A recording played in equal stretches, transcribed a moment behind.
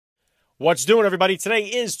What's doing, everybody? Today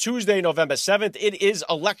is Tuesday, November 7th. It is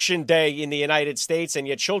Election Day in the United States, and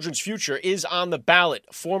your children's future is on the ballot.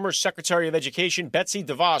 Former Secretary of Education Betsy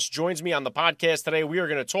DeVos joins me on the podcast today. We are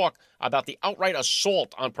going to talk about the outright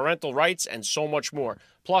assault on parental rights and so much more.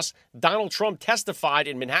 Plus, Donald Trump testified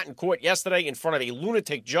in Manhattan court yesterday in front of a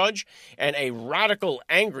lunatic judge and a radical,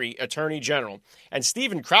 angry attorney general. And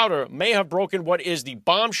Steven Crowder may have broken what is the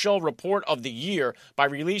bombshell report of the year by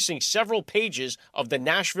releasing several pages of the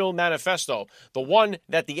Nashville Manifesto, the one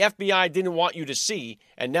that the FBI didn't want you to see,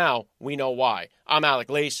 and now we know why. I'm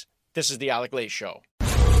Alec Lace. This is The Alec Lace Show.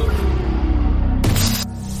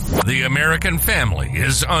 The American family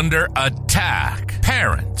is under attack.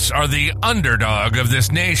 Parents are the underdog of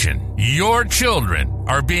this nation. Your children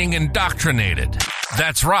are being indoctrinated.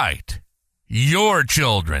 That's right. Your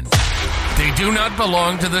children. They do not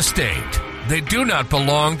belong to the state. They do not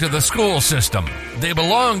belong to the school system. They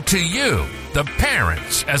belong to you, the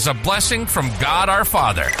parents, as a blessing from God our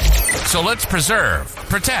Father. So let's preserve,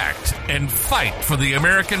 protect, and fight for the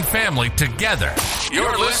American family together.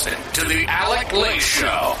 You're listening to The Alec Lace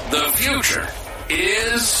Show. The future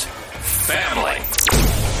is family.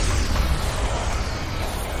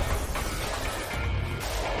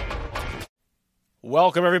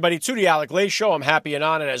 Welcome, everybody, to the Alec Lace Show. I'm happy and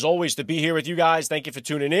honored, as always, to be here with you guys. Thank you for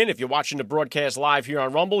tuning in. If you're watching the broadcast live here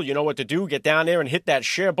on Rumble, you know what to do. Get down there and hit that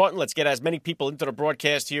share button. Let's get as many people into the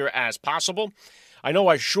broadcast here as possible. I know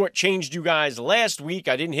I shortchanged you guys last week.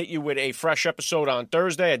 I didn't hit you with a fresh episode on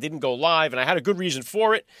Thursday. I didn't go live, and I had a good reason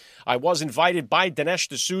for it. I was invited by Dinesh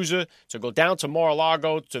D'Souza to go down to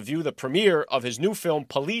Mar-a-Lago to view the premiere of his new film,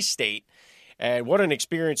 Police State, and what an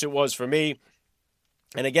experience it was for me.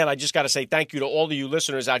 And again, I just got to say thank you to all of you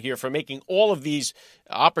listeners out here for making all of these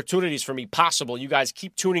opportunities for me possible. You guys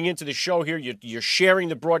keep tuning into the show here. You're sharing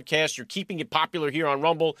the broadcast. You're keeping it popular here on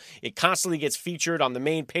Rumble. It constantly gets featured on the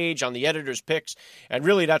main page, on the editor's picks. And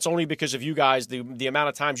really, that's only because of you guys, the amount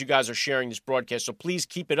of times you guys are sharing this broadcast. So please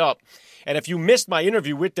keep it up. And if you missed my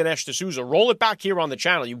interview with Dinesh D'Souza, roll it back here on the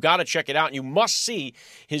channel. You got to check it out. And you must see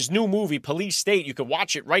his new movie, Police State. You can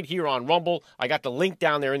watch it right here on Rumble. I got the link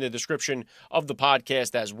down there in the description of the podcast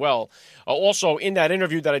as well. Also, in that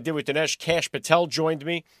interview that I did with Dinesh, Kash Patel joined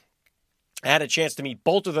me. I had a chance to meet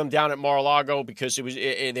both of them down at Mar-a-Lago because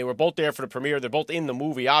they were both there for the premiere. They're both in the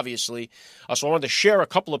movie, obviously. So I wanted to share a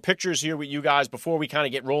couple of pictures here with you guys before we kind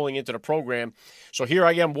of get rolling into the program. So here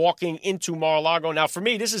I am walking into Mar-a-Lago. Now, for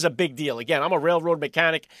me, this is a big deal. Again, I'm a railroad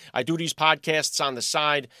mechanic. I do these podcasts on the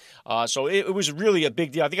side. So it was really a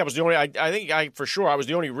big deal. I think I was the only, for sure, I was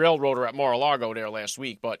the only railroader at Mar-a-Lago there last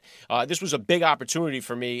week. But this was a big opportunity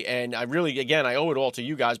for me. And I really, again, I owe it all to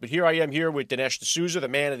you guys. But here I am here with Dinesh D'Souza, the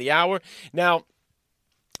man of the hour. Now,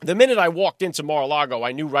 the minute I walked into Mar-a-Lago,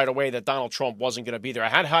 I knew right away that Donald Trump wasn't going to be there. I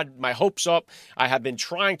had my hopes up. I had been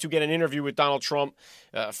trying to get an interview with Donald Trump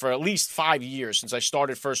for at least 5 years since I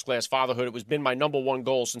started First Class Fatherhood. It was been my number one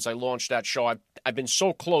goal since I launched that show. I've been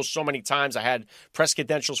so close so many times. I had press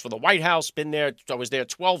credentials for the White House, been there. I was there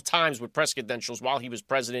 12 times with press credentials while he was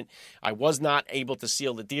president. I was not able to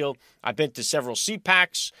seal the deal. I've been to several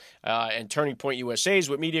CPACs and Turning Point USAs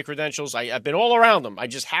with media credentials. I've been all around them. I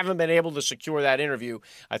just haven't been able to secure that interview.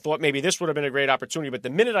 I thought maybe this would have been a great opportunity, but the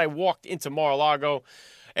minute I walked into Mar-a-Lago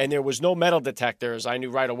and there was no metal detectors, I knew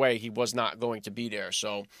right away he was not going to be there.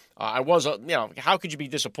 So I was, how could you be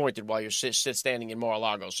disappointed while you're standing in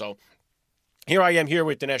Mar-a-Lago? So here I am here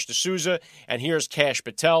with Dinesh D'Souza, and here's Kash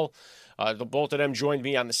Patel. Both of them joined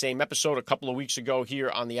me on the same episode a couple of weeks ago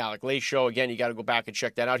here on the Alec Lace Show. Again, you got to go back and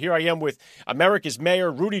check that out. Here I am with America's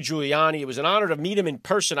Mayor, Rudy Giuliani. It was an honor to meet him in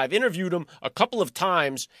person. I've interviewed him a couple of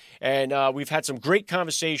times, and we've had some great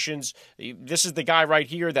conversations. This is the guy right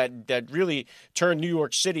here that really turned New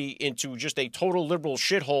York City into just a total liberal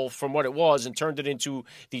shithole from what it was and turned it into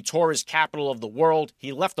the tourist capital of the world.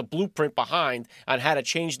 He left a blueprint behind on how to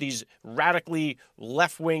change these radically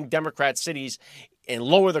left-wing Democrat cities and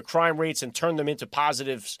lower the crime rates and turn them into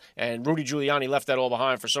positives. And Rudy Giuliani left that all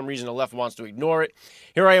behind. For some reason, the left wants to ignore it.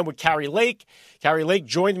 Here I am with Kari Lake. Kari Lake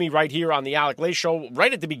joined me right here on the Alec Lace Show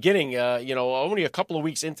right at the beginning, only a couple of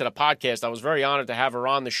weeks into the podcast. I was very honored to have her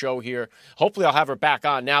on the show here. Hopefully, I'll have her back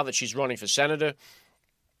on now that she's running for senator.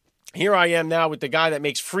 Here I am now with the guy that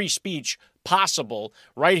makes free speech possible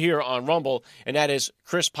right here on Rumble, and that is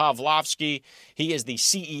Chris Pavlovsky. He is the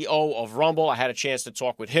CEO of Rumble. I had a chance to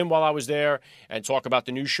talk with him while I was there and talk about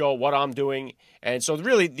the new show, what I'm doing. And so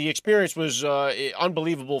really the experience was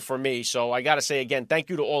unbelievable for me. So I got to say again, thank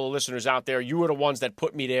you to all the listeners out there. You were the ones that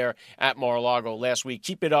put me there at Mar-a-Lago last week.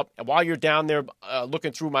 Keep it up. And while you're down there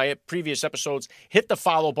looking through my previous episodes, hit the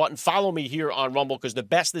follow button. Follow me here on Rumble because the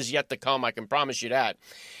best is yet to come. I can promise you that.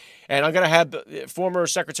 And I'm going to have former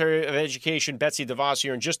Secretary of Education Betsy DeVos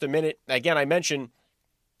here in just a minute. Again, I mentioned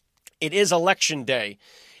it is Election Day.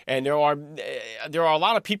 And there are a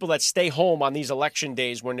lot of people that stay home on these election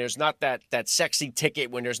days when there's not that sexy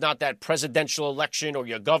ticket, when there's not that presidential election or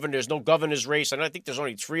there's no governor's race. And I think there's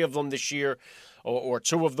only 3 of them this year or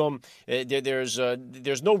 2 of them.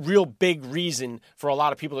 There's no real big reason for a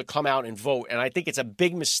lot of people to come out and vote. And I think it's a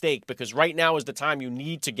big mistake because right now is the time you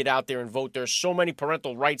need to get out there and vote. There's so many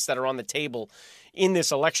parental rights that are on the table in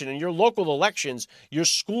this election. And your local elections, your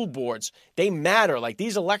school boards, they matter. Like,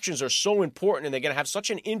 these elections are so important, and they're going to have such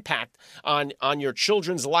an impact on your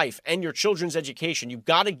children's life and your children's education. You've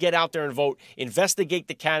got to get out there and vote, investigate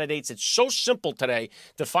the candidates. It's so simple today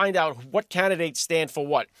to find out what candidates stand for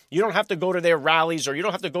what. You don't have to go to their rallies, or you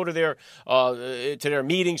don't have to go to their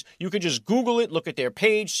meetings. You can just Google it, look at their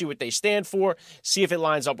page, see what they stand for, see if it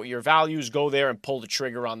lines up with your values, go there and pull the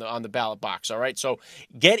trigger on the ballot box. All right. So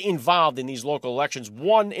get involved in these local elections.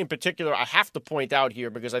 One in particular I have to point out here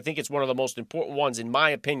because I think it's one of the most important ones in my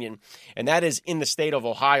opinion, and that is in the state of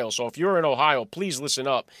Ohio. So if you're in Ohio, please listen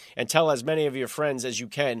up and tell as many of your friends as you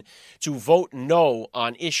can to vote no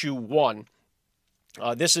on issue 1.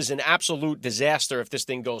 This is an absolute disaster if this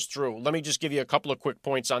thing goes through. Let me just give you a couple of quick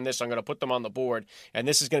points on this. I'm going to put them on the board, and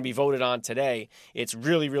this is going to be voted on today. It's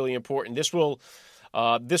really, really important. This will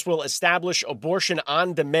establish abortion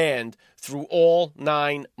on demand through all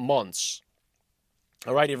 9 months.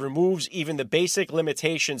 All right, it removes even the basic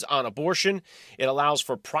limitations on abortion. It allows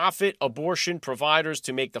for profit abortion providers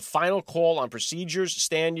to make the final call on procedures,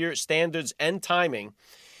 standards, and timing.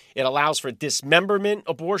 It allows for dismemberment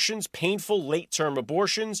abortions, painful late-term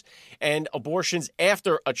abortions, and abortions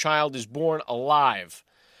after a child is born alive.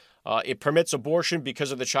 It permits abortion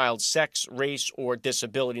because of the child's sex, race, or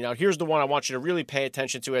disability. Now, here's the one I want you to really pay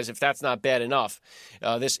attention to, as if that's not bad enough.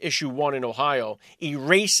 This issue 1 in Ohio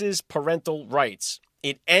erases parental rights.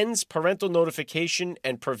 It ends parental notification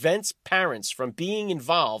and prevents parents from being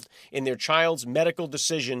involved in their child's medical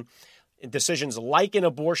decisions like an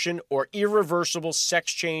abortion or irreversible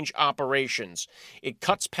sex change operations. It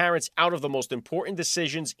cuts parents out of the most important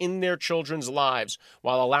decisions in their children's lives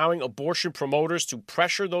while allowing abortion promoters to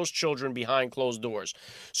pressure those children behind closed doors.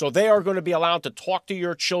 So they are going to be allowed to talk to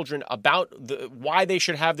your children about why they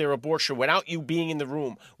should have their abortion without you being in the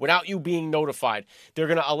room, without you being notified. They're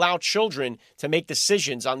going to allow children to make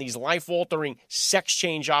decisions on these life-altering sex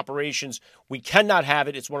change operations. We cannot have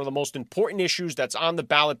it. It's one of the most important issues that's on the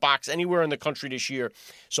ballot box anywhere in the country this year.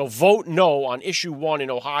 So vote no on issue 1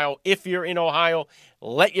 in Ohio. If you're in Ohio,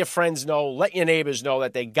 let your friends know, let your neighbors know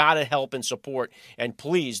that they got to help and support. And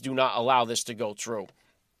please do not allow this to go through.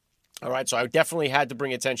 All right, so I definitely had to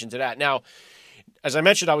bring attention to that. Now, as I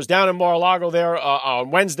mentioned, I was down in Mar-a-Lago there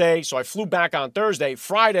on Wednesday, so I flew back on Thursday.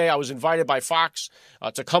 Friday, I was invited by Fox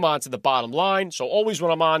to come on to the Bottom Line. So always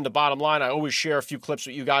when I'm on the Bottom Line, I always share a few clips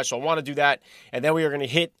with you guys, so I want to do that. And then we are going to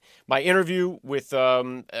hit my interview with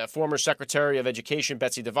former Secretary of Education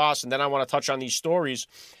Betsy DeVos, and then I want to touch on these stories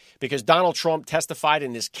because Donald Trump testified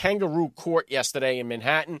in this kangaroo court yesterday in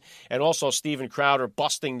Manhattan, and also Steven Crowder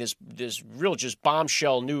busting this real just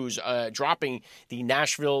bombshell news, dropping the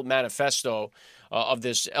Nashville Manifesto of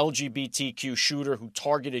this LGBTQ shooter who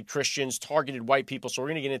targeted Christians, targeted white people. So we're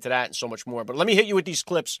going to get into that and so much more. But let me hit you with these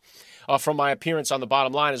clips from my appearance on the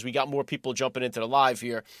Bottom Line as we got more people jumping into the live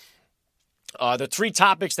here. The 3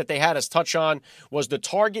 topics that they had us touch on was the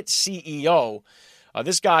Target CEO.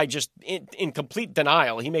 This guy just in complete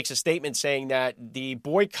denial. He makes a statement saying that the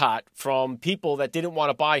boycott from people that didn't want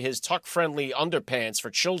to buy his tuck-friendly underpants for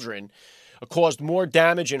children caused more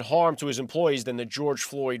damage and harm to his employees than the George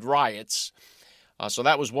Floyd riots. So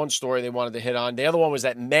that was one story they wanted to hit on. The other one was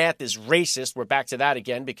that math is racist. We're back to that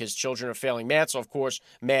again because children are failing math. So, of course,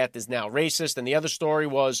 math is now racist. And the other story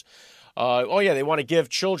was, they want to give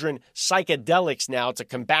children psychedelics now to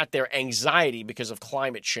combat their anxiety because of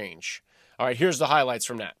climate change. All right, here's the highlights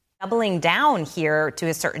from that. Doubling down here to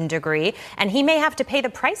a certain degree, and he may have to pay the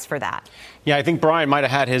price for that. Yeah, I think Brian might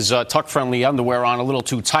have had his tuck-friendly underwear on a little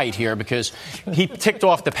too tight here because he ticked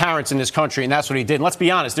off the parents in this country, and that's what he did. And let's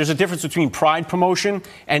be honest, there's a difference between pride promotion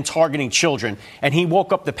and targeting children. And he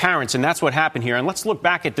woke up the parents, and that's what happened here. And let's look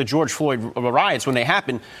back at the George Floyd riots when they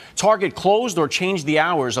happened. Target closed or changed the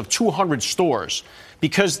hours of 200 stores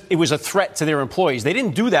because it was a threat to their employees. They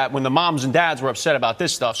didn't do that when the moms and dads were upset about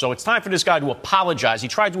this stuff. So it's time for this guy to apologize. He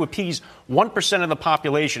tried to appease 1% of the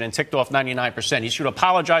population and ticked off 99%. He should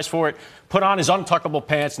apologize for it, put on his untuckable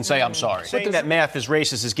pants and say, I'm sorry. Saying that math is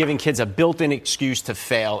racist is giving kids a built-in excuse to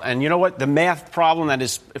fail. And you know what? The math problem that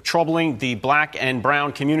is troubling the black and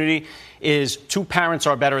brown community is 2 parents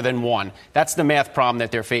are better than 1. That's the math problem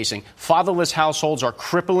that they're facing. Fatherless households are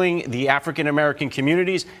crippling the African-American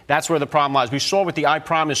communities. That's where the problem lies. We saw with the I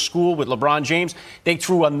Promise school with LeBron James, they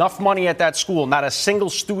threw enough money at that school. Not a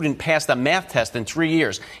single student passed a math test in 3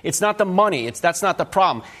 years. It's not the money. That's not the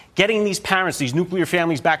problem. Getting these parents, these nuclear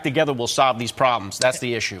families back together will solve these problems. That's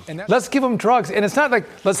the issue. Let's give them drugs. And it's not like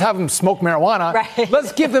let's have them smoke marijuana. Right.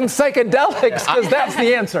 Let's give them psychedelics because that's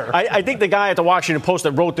the answer. I think the guy at the Washington Post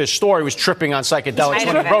that wrote this story was tripping on psychedelics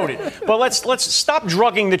when he wrote it. But let's stop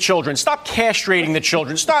drugging the children. Stop castrating the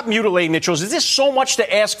children. Stop mutilating the children. Is this so much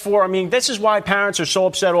to ask for? I mean, this is why parents are so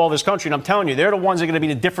upset all this country. And I'm telling you, they're the ones that are going to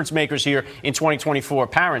be the difference makers here in 2024.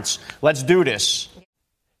 Parents, let's do this.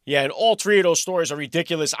 Yeah, and all 3 of those stories are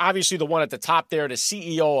ridiculous. Obviously, the one at the top there, the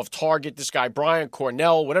CEO of Target, this guy, Brian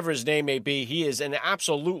Cornell, whatever his name may be, he is an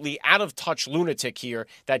absolutely out-of-touch lunatic here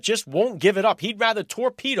that just won't give it up. He'd rather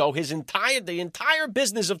torpedo the entire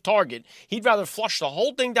business of Target. He'd rather flush the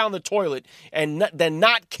whole thing down the toilet than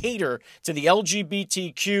not cater to the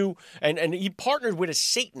LGBTQ. And he partnered with a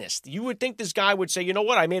Satanist. You would think this guy would say, you know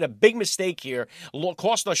what, I made a big mistake here.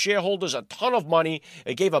 Cost the shareholders a ton of money.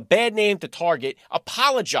 It gave a bad name to Target.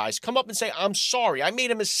 Apologize. Come up and say, I'm sorry. I made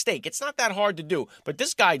a mistake. It's not that hard to do. But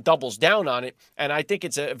this guy doubles down on it, and I think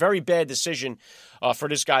it's a very bad decision for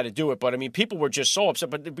this guy to do it. But, I mean, people were just so upset.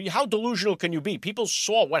 But how delusional can you be? People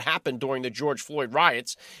saw what happened during the George Floyd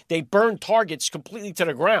riots. They burned Targets completely to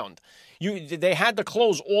the ground. They had to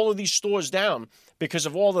close all of these stores down because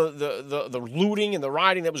of all the looting and the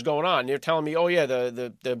rioting that was going on. They're telling me, oh, yeah,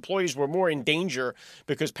 the employees were more in danger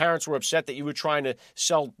because parents were upset that you were trying to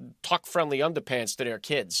sell tuck-friendly underpants to their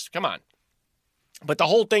kids. Come on. But the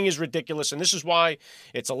whole thing is ridiculous, and this is why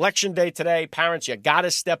it's Election Day today. Parents, you got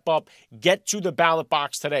to step up. Get to the ballot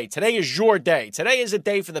box today. Today is your day. Today is a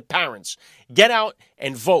day for the parents. Get out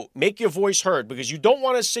and vote. Make your voice heard, because you don't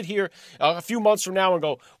want to sit here a few months from now and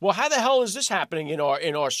go, well, how the hell is this happening in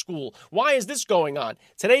our school? Why is this going on?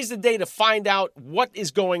 Today's the day to find out what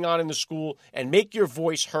is going on in the school and make your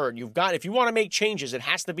voice heard. If you want to make changes, it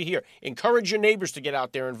has to be here. Encourage your neighbors to get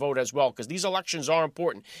out there and vote as well, because these elections are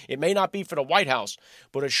important. It may not be for the White House,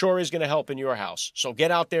 but it sure is going to help in your house. So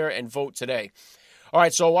get out there and vote today. All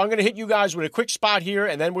right, so I'm going to hit you guys with a quick spot here,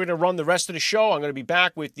 and then we're going to run the rest of the show. I'm going to be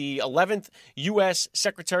back with the 11th U.S.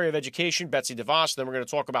 Secretary of Education, Betsy DeVos. Then we're going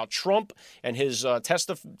to talk about Trump and his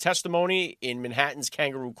testimony in Manhattan's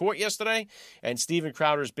Kangaroo Court yesterday, and Steven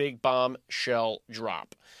Crowder's big bombshell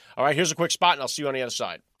drop. All right, here's a quick spot, and I'll see you on the other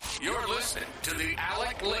side. You're listening to the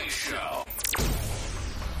Alec Lace Show.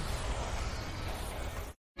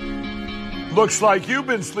 Looks like you've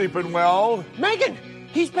been sleeping well. Megan,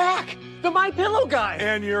 he's back. The My Pillow guy.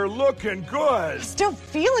 And you're looking good. Still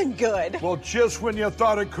feeling good. Well, just when you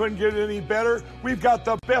thought it couldn't get any better, we've got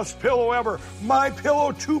the best pillow ever, My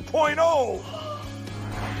Pillow 2.0.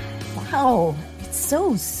 Wow, it's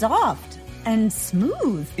so soft and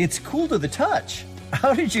smooth. It's cool to the touch.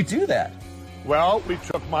 How did you do that? Well, we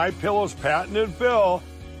took My Pillow's patented fill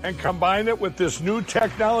and combined it with this new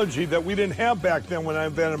technology that we didn't have back then when I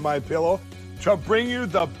invented My Pillow, to bring you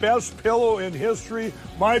the best pillow in history,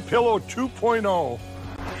 My Pillow 2.0.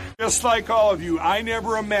 Just like all of you, I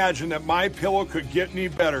never imagined that My Pillow could get any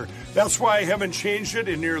better. That's why I haven't changed it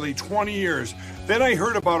in nearly 20 years. Then I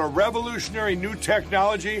heard about a revolutionary new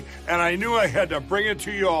technology, and I knew I had to bring it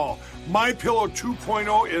to you all. My Pillow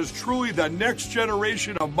 2.0 is truly the next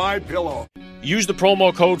generation of My Pillow. Use the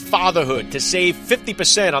promo code FATHERHOOD to save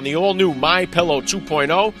 50% on the all-new My Pillow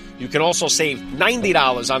 2.0. You can also save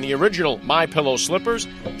 $90 on the original My Pillow slippers.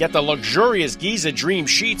 Get the luxurious Giza Dream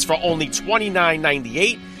sheets for only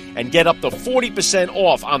 $29.98 and get up to 40%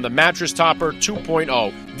 off on the Mattress Topper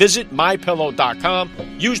 2.0. Visit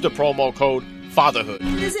MyPillow.com. Use the promo code FATHERHOOD.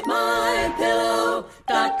 Visit MyPillow.com.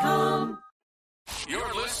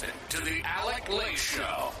 You're listening to the Alec Lace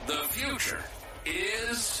Show. The future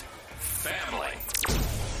is family.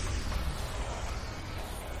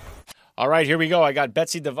 All right, here we go. I got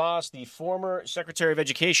Betsy DeVos, the former Secretary of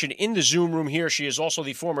Education, in the Zoom room here. She is also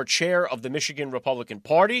the former chair of the Michigan Republican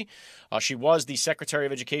Party. She was the Secretary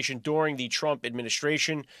of Education during the Trump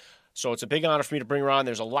administration. So it's a big honor for me to bring her on.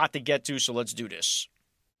 There's a lot to get to, so let's do this.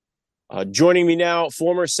 Joining me now,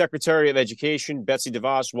 former Secretary of Education, Betsy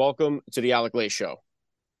DeVos. Welcome to the Alec Lace Show.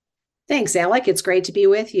 Thanks, Alec. It's great to be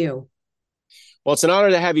with you. Well, it's an honor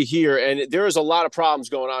to have you here, and there is a lot of problems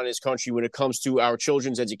going on in this country when it comes to our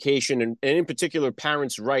children's education and in particular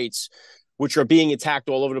parents' rights which are being attacked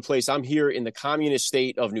all over the place. I'm here in the communist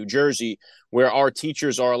state of New Jersey, where our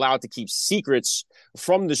teachers are allowed to keep secrets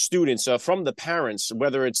from the students, from the parents,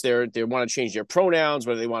 whether it's they want to change their pronouns,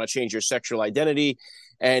 whether they want to change their sexual identity.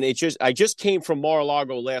 And I just came from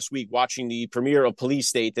Mar-a-Lago last week watching the premiere of Police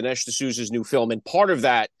State, Dinesh D'Souza's new film. And part of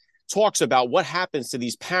that talks about what happens to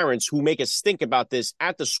these parents who make us think about this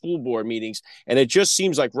at the school board meetings. And it just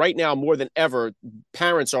seems like right now, more than ever,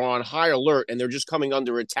 parents are on high alert and they're just coming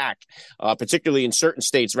under attack, particularly in certain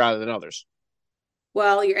states rather than others.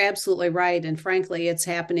 Well, you're absolutely right. And frankly, it's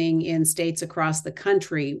happening in states across the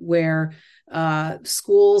country where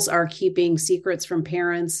schools are keeping secrets from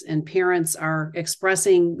parents, and parents are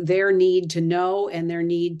expressing their need to know and their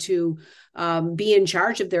need to be in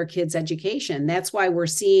charge of their kids' education. That's why we're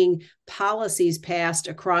seeing policies passed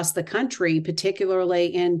across the country, particularly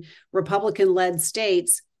in Republican-led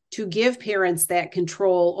states, to give parents that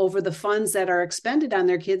control over the funds that are expended on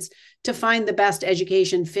their kids to find the best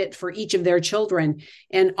education fit for each of their children.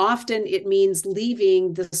 And often it means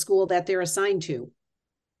leaving the school that they're assigned to.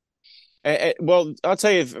 Well, I'll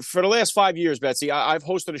tell you, for the last 5 years, Betsy, I've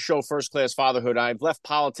hosted a show, First Class Fatherhood. I've left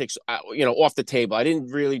politics, off the table. I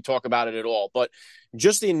didn't really talk about it at all. But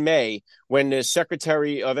just in May, when the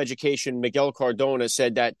Secretary of Education, Miguel Cardona,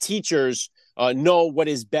 said that teachers know what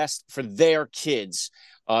is best for their kids,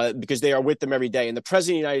 because they are with them every day. And the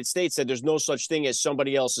president of the United States said there's no such thing as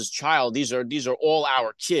somebody else's child. These are all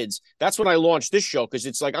our kids. That's when I launched this show, because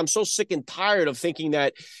it's like I'm so sick and tired of thinking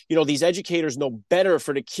that, these educators know better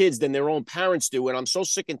for the kids than their own parents do. And I'm so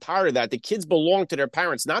sick and tired of that. The kids belong to their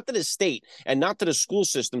parents, not to the state and not to the school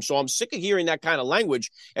system. So I'm sick of hearing that kind of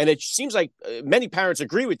language. And it seems like many parents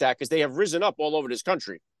agree with that because they have risen up all over this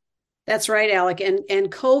country. That's right, Alec.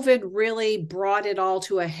 And COVID really brought it all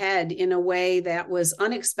to a head in a way that was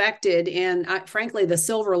unexpected. And frankly, the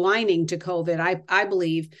silver lining to COVID, I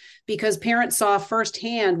believe, because parents saw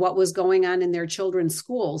firsthand what was going on in their children's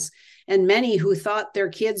schools. And many who thought their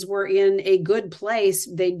kids were in a good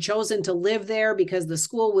place, they'd chosen to live there because the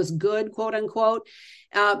school was good, quote unquote.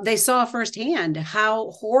 They saw firsthand how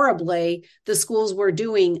horribly the schools were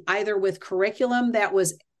doing, either with curriculum that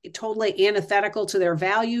was totally antithetical to their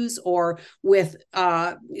values, or with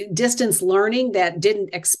distance learning that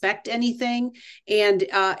didn't expect anything. And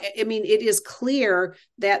it is clear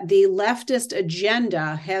that the leftist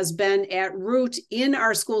agenda has been at root in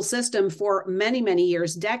our school system for many, many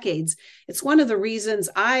years, decades. It's one of the reasons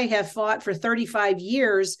I have fought for 35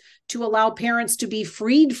 years to allow parents to be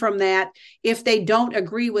freed from that if they don't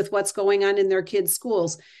agree with what's going on in their kids'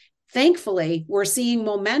 schools. Thankfully, we're seeing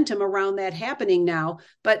momentum around that happening now,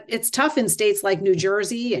 but it's tough in states like New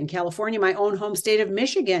Jersey and California, my own home state of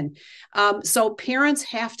Michigan. So parents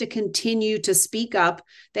have to continue to speak up.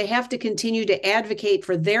 They have to continue to advocate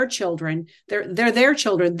for their children. They're their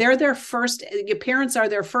children. They're their first, your parents are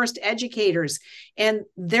their first educators, and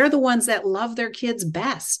they're the ones that love their kids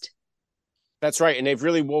best. That's right. And they've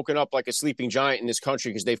really woken up like a sleeping giant in this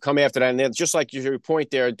country, because they've come after that. And then, just like your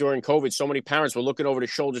point there, during COVID, so many parents were looking over the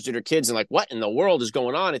shoulders of their kids and like, what in the world is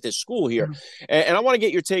going on at this school here? Mm-hmm. And I want to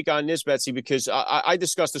get your take on this, Betsy, because I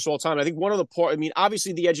discuss this all the time. I think one of the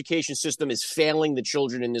obviously the education system is failing the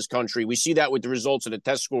children in this country. We see that with the results of the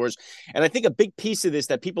test scores. And I think a big piece of this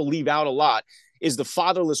that people leave out a lot is the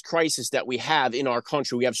fatherless crisis that we have in our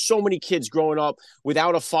country. We have so many kids growing up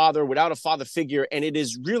without a father figure, and it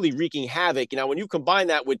is really wreaking havoc. Now, when you combine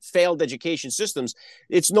that with failed education systems,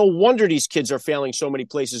 it's no wonder these kids are failing so many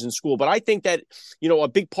places in school. But I think that, a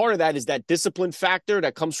big part of that is that discipline factor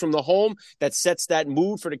that comes from the home that sets that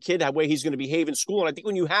mood for the kid, how way he's going to behave in school. And I think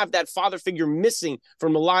when you have that father figure missing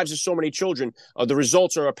from the lives of so many children, the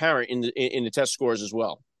results are apparent in the test scores as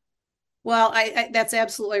well. Well, that's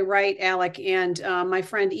absolutely right, Alec. And my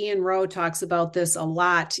friend Ian Rowe talks about this a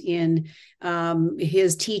lot in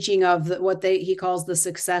his teaching of what he calls the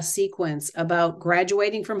success sequence, about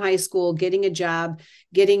graduating from high school, getting a job,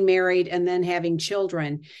 getting married, and then having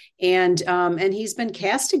children. And he's been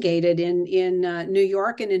castigated in New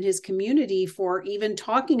York and in his community for even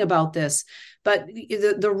talking about this. But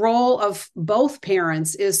the role of both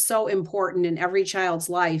parents is so important in every child's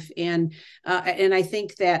life. And I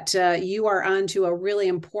think that you are onto a really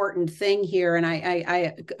important thing here. And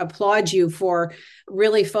I applaud you for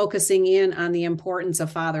really focusing in on the importance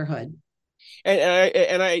of fatherhood.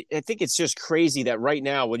 And I think it's just crazy that right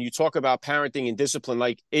now, when you talk about parenting and discipline,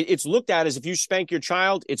 like it's looked at as if you spank your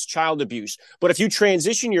child, it's child abuse. But if you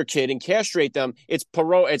transition your kid and castrate them,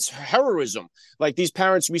 it's heroism. Like these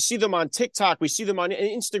parents, we see them on TikTok, we see them on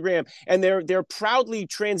Instagram, and they're proudly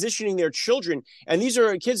transitioning their children. And these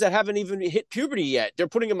are kids that haven't even hit puberty yet. They're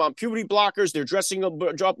putting them on puberty blockers. They're dressing up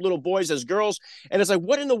little boys as girls. And it's like,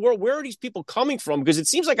 what in the world? Where are these people coming from? Because it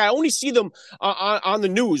seems like I only see them on the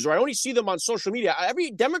news, or I only see them on social media.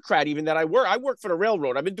 Every Democrat, even that I work for the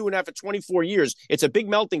railroad. I've been doing that for 24 years. It's a big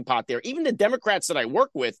melting pot there. Even the Democrats that I work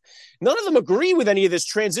with, none of them agree with any of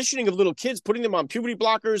this transitioning of little kids, putting them on puberty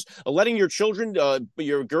blockers, letting your children,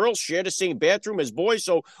 your girls share the same bathroom as boys.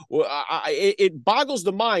 So it boggles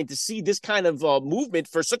the mind to see this kind of movement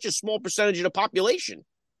for such a small percentage of the population.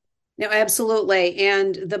 No, absolutely.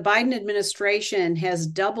 And the Biden administration has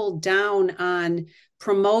doubled down on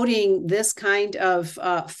promoting this kind of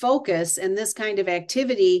focus and this kind of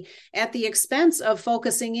activity at the expense of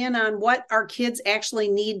focusing in on what our kids actually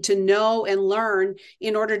need to know and learn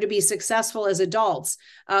in order to be successful as adults.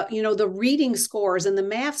 The reading scores and the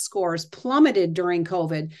math scores plummeted during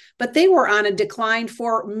COVID, but they were on a decline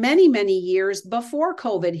for many, many years before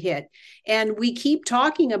COVID hit. And we keep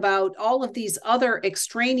talking about all of these other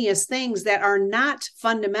extraneous things that are not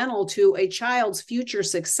fundamental to a child's future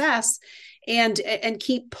success, and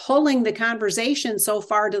keep pulling the conversation so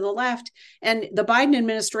far to the left. And the Biden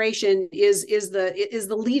administration is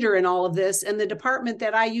the leader in all of this. And the department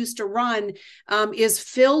that I used to run is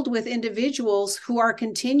filled with individuals who are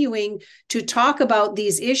continuing to talk about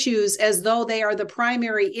these issues as though they are the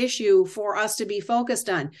primary issue for us to be focused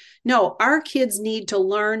on. No, our kids need to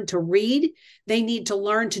learn to read. They need to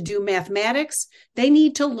learn to do mathematics. They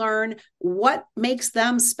need to learn what makes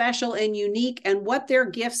them special and unique and what their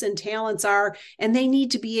gifts and talents are. And they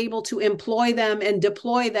need to be able to employ them and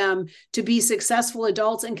deploy them to be successful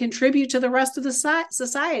adults and contribute to the rest of the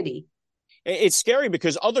society. It's scary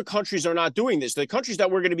because other countries are not doing this. The countries that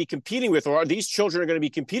we're going to be competing with, or these children are going to be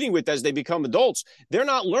competing with as they become adults, they're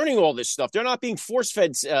not learning all this stuff. They're not being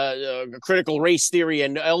force-fed critical race theory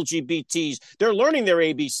and LGBTs. They're learning their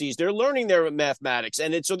ABCs. They're learning their mathematics.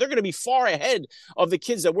 And so they're going to be far ahead of the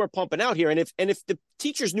kids that we're pumping out here. And if the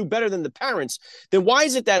teachers knew better than the parents, then why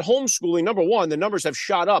is it that homeschooling, number one, the numbers have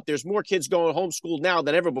shot up. There's more kids going homeschooled now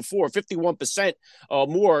than ever before, 51%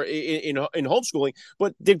 more in homeschooling.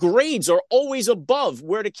 But the grades are always above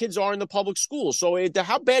where the kids are in the public schools. So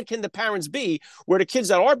how bad can the parents be where the kids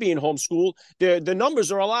that are being homeschooled, the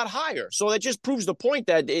numbers are a lot higher? So that just proves the point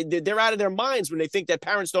that they're out of their minds when they think that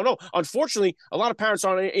parents don't know. Unfortunately, a lot of parents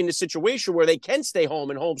aren't in a situation where they can stay home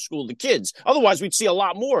and homeschool the kids. Otherwise, we'd see a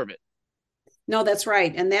lot more of it. No, that's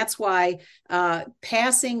right. And that's why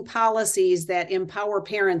passing policies that empower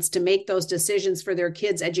parents to make those decisions for their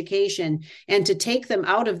kids' education and to take them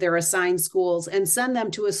out of their assigned schools and send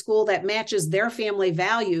them to a school that matches their family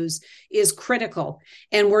values is critical.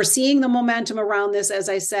 And we're seeing the momentum around this, as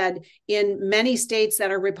I said, in many states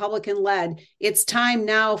that are Republican-led. It's time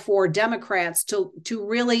now for Democrats to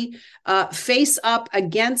really face up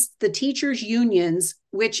against the teachers' unions,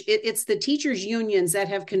 which it's the teachers' unions that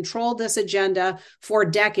have controlled this agenda for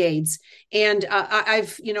decades. And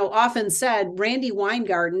I've often said Randy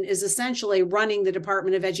Weingarten is essentially running the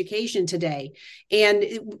Department of Education today. And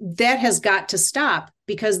that has got to stop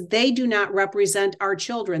because they do not represent our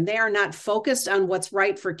children. They are not focused on what's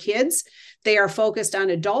right for kids. They are focused on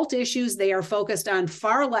adult issues. They are focused on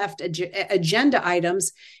far left agenda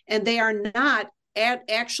items, and they are not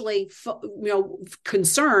actually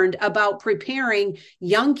concerned about preparing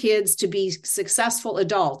young kids to be successful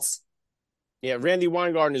adults. Yeah, Randy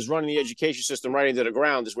Weingarten is running the education system right into the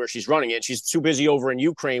ground is where she's running it. She's too busy over in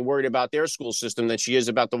Ukraine worried about their school system than she is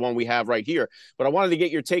about the one we have right here. But I wanted to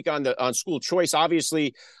get your take on school choice.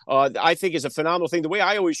 Obviously, I think is a phenomenal thing. The way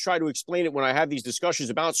I always try to explain it when I have these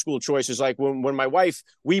discussions about school choice is like when my wife,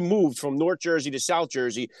 we moved from North Jersey to South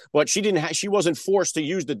Jersey, but she wasn't forced to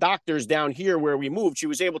use the doctors down here where we moved. She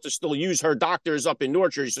was able to still use her doctors up in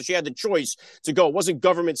North Jersey. So she had the choice to go. It wasn't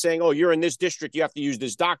government saying, oh, you're in this district, you have to use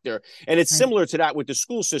this doctor. And it's similar to that with the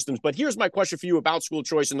school systems. But here's my question for you about school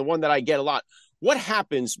choice, and the one that I get a lot. What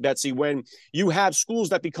happens, Betsy, when you have schools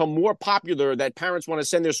that become more popular, that parents want to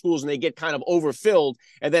send their schools and they get kind of overfilled?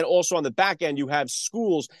 And then also on the back end, you have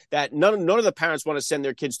schools that none of the parents want to send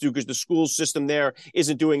their kids to because the school system there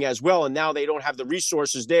isn't doing as well. And now they don't have the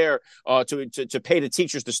resources there to pay the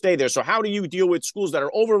teachers to stay there. So how do you deal with schools that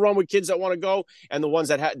are overrun with kids that want to go and the ones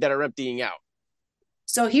that are emptying out?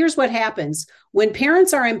 So here's what happens. When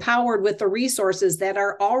parents are empowered with the resources that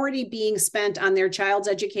are already being spent on their child's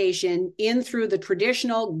education in through the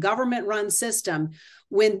traditional government-run system,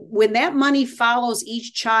 when that money follows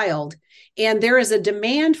each child, and there is a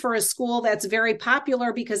demand for a school that's very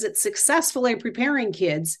popular because it's successfully preparing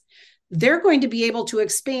kids, they're going to be able to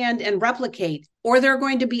expand and replicate, or there are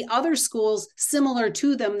going to be other schools similar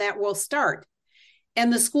to them that will start.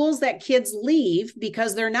 And the schools that kids leave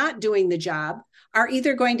because they're not doing the job are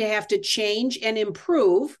either going to have to change and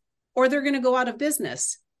improve, or they're going to go out of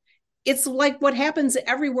business. It's like what happens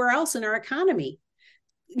everywhere else in our economy.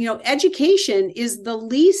 Education is the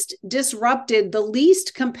least disrupted, the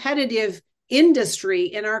least competitive industry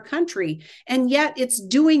in our country. And yet it's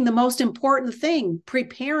doing the most important thing,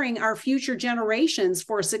 preparing our future generations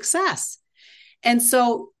for success. And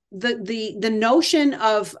so the notion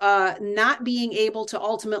of not being able to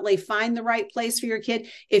ultimately find the right place for your kid,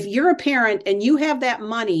 if you're a parent and you have that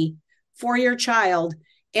money for your child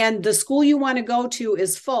and the school you want to go to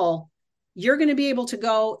is full, you're going to be able to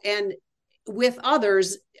go and with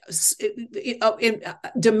others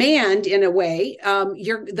demand, in a way,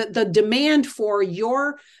 the demand for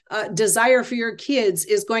your desire for your kids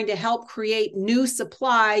is going to help create new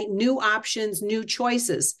supply, new options, new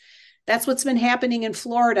choices. That's what's been happening in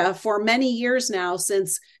Florida for many years now,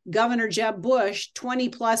 since Governor Jeb Bush 20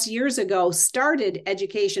 plus years ago started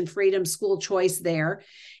education freedom, school choice there.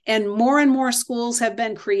 And more schools have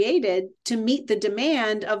been created to meet the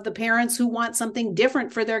demand of the parents who want something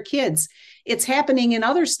different for their kids. It's happening in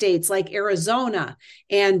other states like Arizona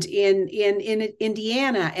and in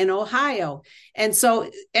Indiana and Ohio. And so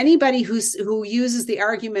anybody who uses the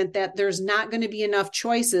argument that there's not going to be enough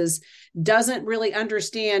choices doesn't really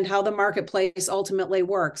understand how the marketplace ultimately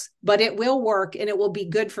works. But it will work, and it will be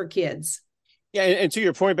good for kids. Yeah, and to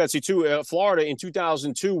your point, Betsy, too, Florida in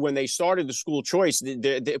 2002, when they started the school choice,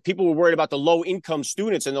 the people were worried about the low-income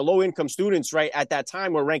students, and the low-income students, right, at that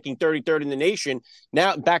time were ranking 33rd in the nation.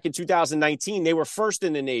 Now, back in 2019, they were first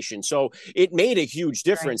in the nation. So it made a huge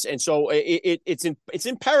difference. Right. And so it's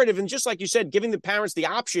imperative, and just like you said, giving the parents the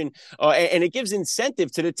option, and it gives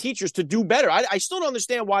incentive to the teachers to do better. I still don't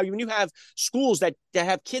understand why, when you have schools that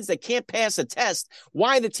have kids that can't pass a test,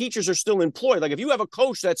 why the teachers are still employed. Like if you have a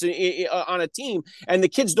coach that's on a team and the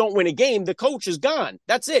kids don't win a game, the coach is gone.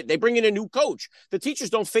 That's it. They bring in a new coach. The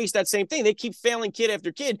teachers don't face that same thing. They keep failing kid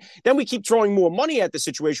after kid. Then we keep throwing more money at the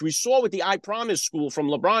situation. We saw with the I Promise school from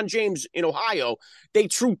LeBron James in Ohio. They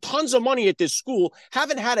threw tons of money at this school,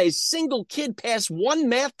 haven't had a single kid pass one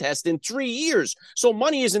math test in 3 years. So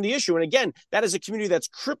money isn't the issue. And again, that is a community that's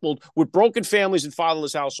crippled with broken families and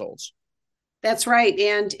fatherless households. That's right.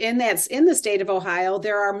 And that's in the state of Ohio.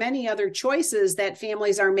 There are many other choices that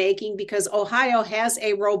families are making because Ohio has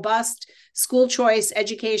a robust school choice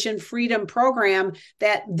education freedom program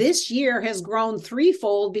that this year has grown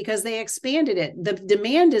threefold because they expanded it. The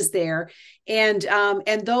demand is there, and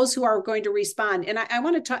those who are going to respond. And I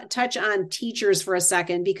want to touch on teachers for a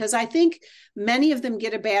second, because I think many of them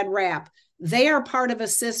get a bad rap. They are part of a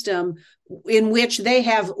system in which they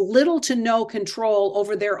have little to no control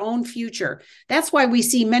over their own future. That's why we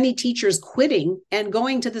see many teachers quitting and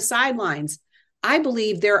going to the sidelines. I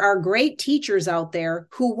believe there are great teachers out there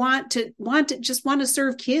who want to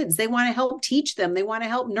serve kids. They want to help teach them. They want to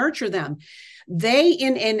help nurture them. They,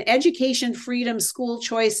 in an education freedom, school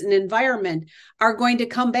choice, and environment, are going to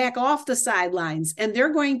come back off the sidelines, and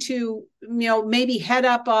they're going to, maybe head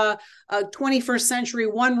up a 21st century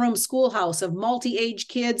one-room schoolhouse of multi-age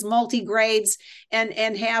kids, multi-grades,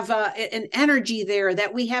 and have an energy there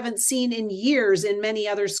that we haven't seen in years in many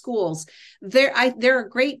other schools. There are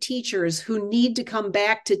great teachers who need to come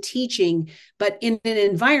back to teaching, but in an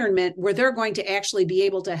environment where they're going to actually be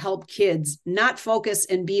able to help kids, not focus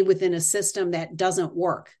and be within a system that doesn't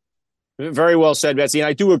work. Very well said, Betsy. And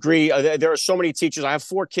I do agree. There are so many teachers. I have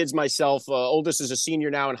 4 kids myself. Oldest is a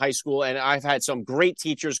senior now in high school. And I've had some great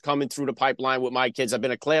teachers coming through the pipeline with my kids. I've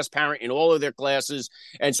been a class parent in all of their classes.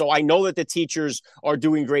 And so I know that the teachers are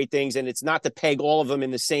doing great things. And it's not to peg all of them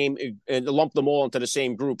in the same, lump them all into the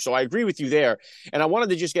same group. So I agree with you there. And I wanted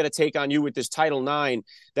to just get a take on you with this Title IX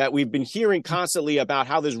that we've been hearing constantly about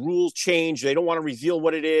how there's rules change. They don't want to reveal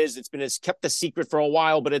what it is. It's kept a secret for a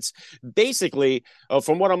while. But it's basically,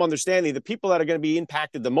 from what I'm understanding, the people that are going to be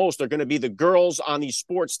impacted the most are going to be the girls on these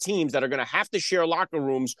sports teams that are going to have to share locker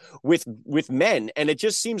rooms with men. And it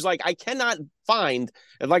just seems like I cannot find,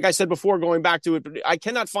 and like I said before, going back to it, I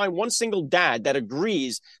cannot find one single dad that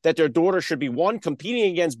agrees that their daughter should be, 1,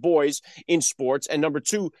 competing against boys in sports, and number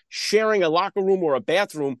 2, sharing a locker room or a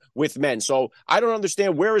bathroom with men. So I don't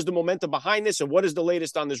understand, where is the momentum behind this, and what is the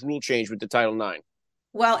latest on this rule change with the Title IX?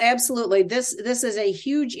 Well, absolutely. This is a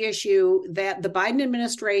huge issue that the Biden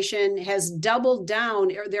administration has doubled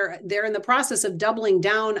down, or they're in the process of doubling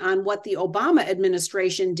down on what the Obama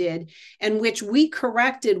administration did, and which we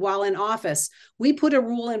corrected while in office. We put a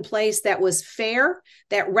rule in place that was fair,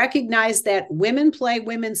 that recognized that women play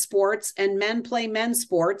women's sports and men play men's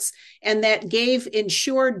sports, and that gave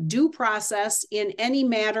ensured due process in any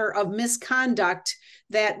matter of misconduct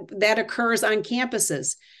that occurs on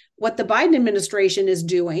campuses. What the Biden administration is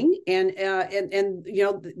doing, and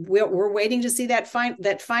we're waiting to see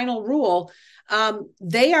that final rule.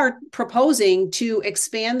 They are proposing to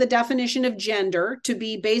expand the definition of gender to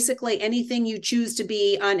be basically anything you choose to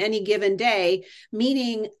be on any given day,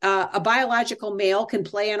 meaning a biological male can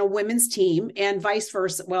play on a women's team and vice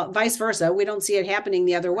versa. Well, vice versa. We don't see it happening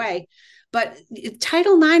the other way. But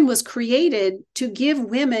Title IX was created to give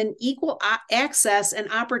women equal access and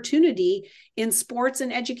opportunity in sports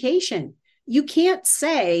and education. You can't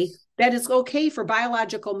say that it's okay for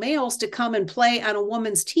biological males to come and play on a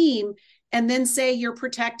woman's team and then say you're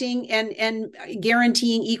protecting and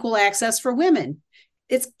guaranteeing equal access for women.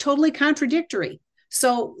 It's totally contradictory.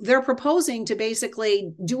 So they're proposing to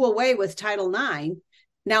basically do away with Title IX.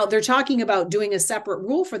 Now they're talking about doing a separate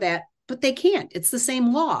rule for that, but they can't. It's the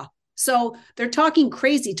same law. So they're talking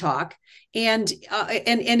crazy talk, and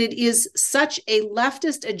it is such a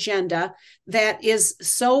leftist agenda that is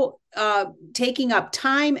so taking up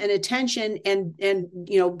time and attention, and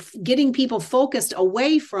getting people focused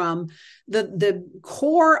away from the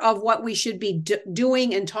core of what we should be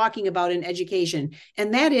doing and talking about in education,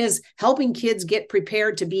 and that is helping kids get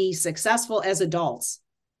prepared to be successful as adults.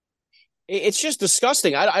 It's just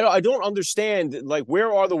disgusting. I don't understand, like,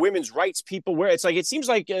 where are the women's rights people? Where it's like, it seems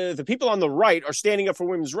like the people on the right are standing up for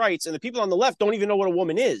women's rights, and the people on the left don't even know what a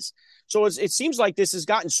woman is. So it seems like this has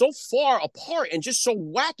gotten so far apart and just so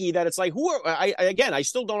wacky that it's like, I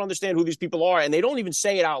still don't understand who these people are, and they don't even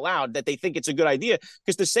say it out loud that they think it's a good idea,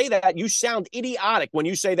 because to say that, you sound idiotic when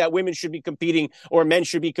you say that women should be competing or men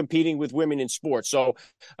should be competing with women in sports. So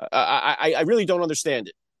I really don't understand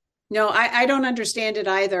it. No, I don't understand it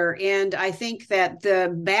either. And I think that the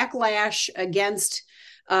backlash against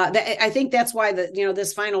I think that's why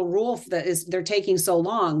this final rule they're taking so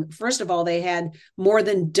long. First of all, they had more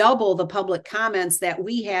than double the public comments that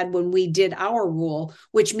we had when we did our rule,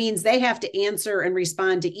 which means they have to answer and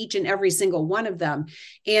respond to each and every single one of them.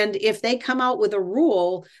 And if they come out with a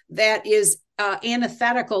rule that is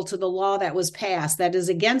antithetical to the law that was passed, that is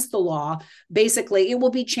against the law, basically it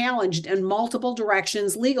will be challenged in multiple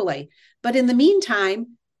directions legally. But in the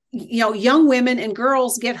meantime, young women and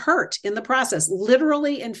girls get hurt in the process,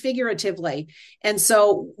 literally and figuratively. And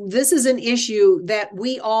so this is an issue that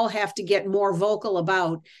we all have to get more vocal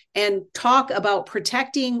about and talk about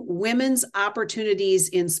protecting women's opportunities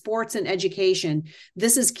in sports and education.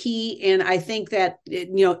 This is key. And I think that,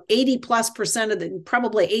 80+%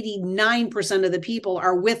 probably 89% of the people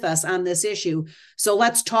are with us on this issue. So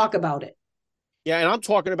let's talk about it. Yeah, and I'm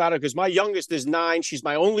talking about it because my youngest is 9. She's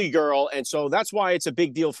my only girl. And so that's why it's a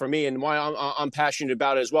big deal for me and why I'm passionate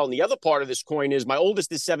about it as well. And the other part of this coin is my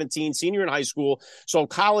oldest is 17, senior in high school. So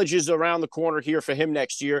college is around the corner here for him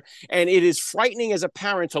next year. And it is frightening as a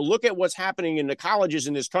parent to look at what's happening in the colleges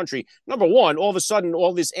in this country. Number one, all of a sudden,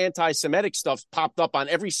 all this anti-Semitic stuff popped up on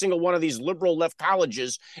every single one of these liberal left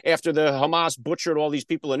colleges after the Hamas butchered all these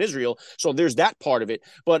people in Israel. So there's that part of it.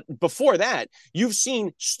 But before that, you've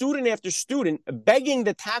seen student after student begging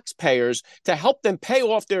the taxpayers to help them pay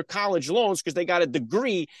off their college loans because they got a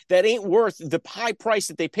degree that ain't worth the high price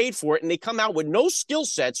that they paid for it. And they come out with no skill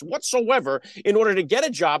sets whatsoever in order to get a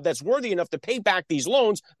job that's worthy enough to pay back these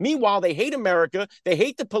loans. Meanwhile, they hate America, they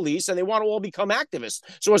hate the police, and they want to all become activists.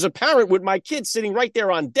 So as a parent with my kids sitting right there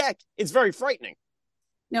on deck, it's very frightening.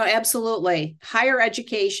 No, absolutely. Higher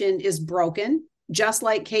education is broken, just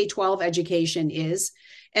like K-12 education is.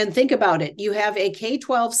 And think about it. You have a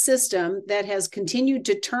K-12 system that has continued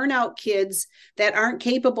to turn out kids that aren't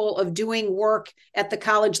capable of doing work at the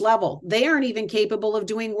college level. They aren't even capable of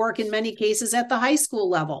doing work in many cases at the high school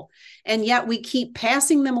level. And yet we keep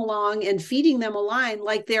passing them along and feeding them a line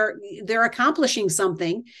like they're accomplishing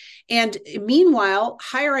something. And meanwhile,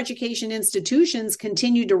 higher education institutions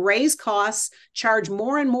continue to raise costs, charge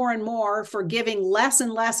more and more and more for giving less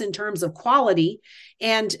and less in terms of quality.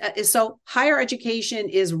 And so higher education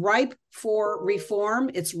is ripe for reform.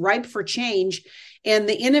 It's ripe for change. And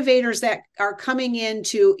the innovators that are coming in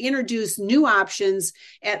to introduce new options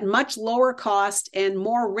at much lower cost and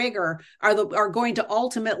more rigor are going to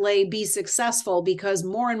ultimately be successful because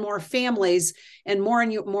more and more families and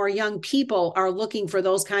more young people are looking for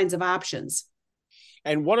those kinds of options.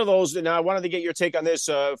 And one of those, and I wanted to get your take on this,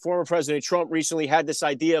 former President Trump recently had this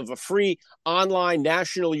idea of a free online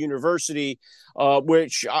national university,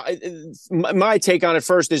 which my take on it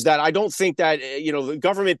first is that I don't think that, the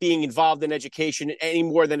government being involved in education any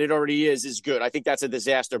more than it already is good. I think that's a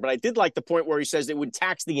disaster. But I did like the point where he says it would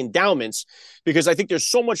tax the endowments, because I think there's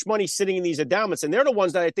so much money sitting in these endowments, and they're the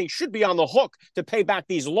ones that I think should be on the hook to pay back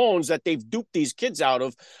these loans that they've duped these kids out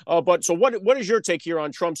of. But so what is your take here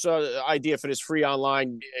on Trump's idea for this free online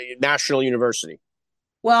national university?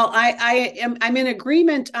 Well, I'm in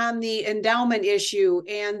agreement on the endowment issue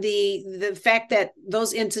and the fact that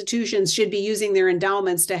those institutions should be using their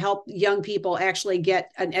endowments to help young people actually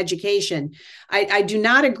get an education. I do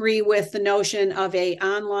not agree with the notion of a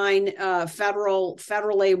online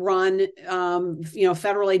federally run,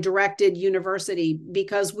 federally directed university,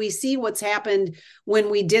 because we see what's happened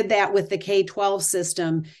when we did that with the K-12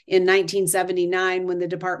 system in 1979 when the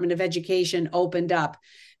Department of Education opened up.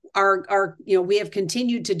 We have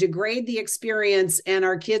continued to degrade the experience, and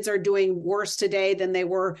our kids are doing worse today than they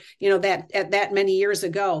were, that many years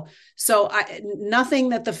ago. So nothing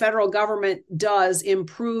that the federal government does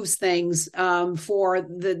improves things for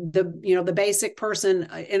the basic person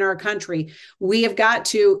in our country. We have got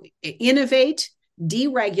to innovate,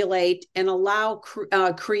 deregulate, and allow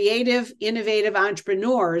creative, innovative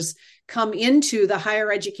entrepreneurs come into the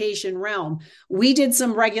higher education realm. We did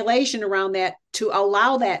some regulation around that to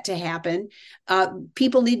allow that to happen.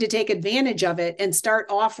 People need to take advantage of it and start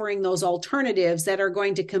offering those alternatives that are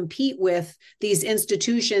going to compete with these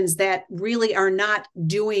institutions that really are not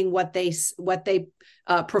doing what they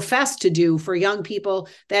profess to do for young people,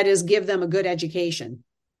 that is, give them a good education.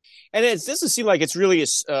 And it doesn't seem like it's really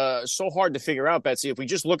so hard to figure out, Betsy. If we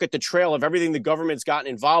just look at the trail of everything the government's gotten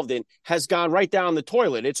involved in, has gone right down the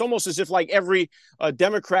toilet. It's almost as if like every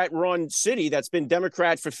Democrat-run city that's been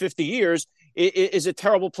Democrat for 50 years is a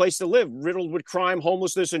terrible place to live, riddled with crime,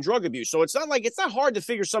 homelessness, and drug abuse. So it's not hard to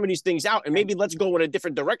figure some of these things out, and maybe let's go in a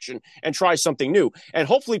different direction and try something new. And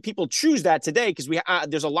hopefully people choose that today, because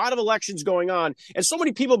there's a lot of elections going on, and so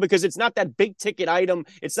many people, because it's not that big ticket item,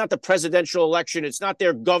 it's not the presidential election, it's not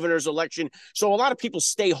their governor's election. So a lot of people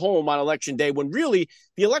stay home on election day, when really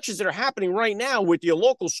the elections that are happening right now with your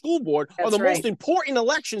local school board are the most important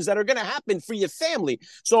elections that are going to happen for your family.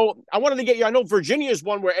 So I wanted to get you, I know Virginia is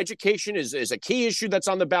one where education is a key issue that's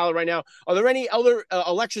on the ballot right now. Are there any other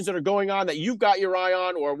elections that are going on that you've got your eye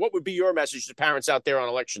on, or what would be your message to parents out there on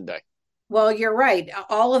election day? Well, you're right.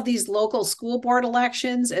 All of these local school board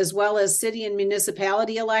elections, as well as city and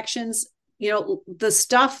municipality elections, the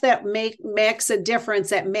stuff that makes a difference,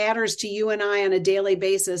 that matters to you and I on a daily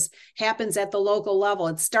basis, happens at the local level.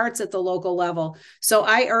 It starts at the local level. So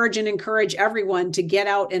I urge and encourage everyone to get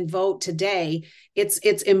out and vote today. It's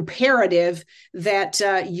imperative that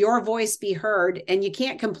your voice be heard, and you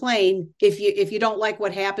can't complain if you don't like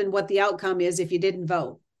what happened, what the outcome is if you didn't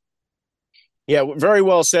vote. Yeah, very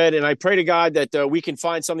well said. And I pray to God that we can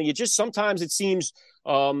find something. Sometimes it seems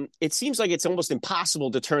like it's almost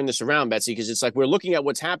impossible to turn this around, Betsy, because it's like we're looking at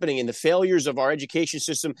what's happening in the failures of our education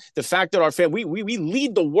system, the fact that we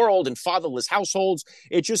lead the world in fatherless households.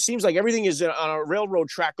 It just seems like everything is on a railroad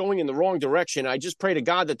track going in the wrong direction. I just pray to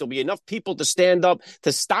God that there'll be enough people to stand up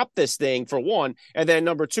to stop this thing, for one, and then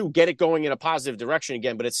number two, get it going in a positive direction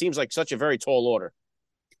again. But it seems like such a very tall order.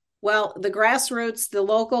 Well, the grassroots, the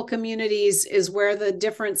local communities is where the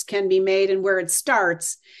difference can be made and where it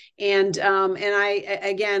starts. And I,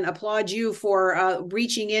 again, applaud you for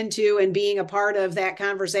reaching into and being a part of that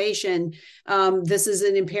conversation. This is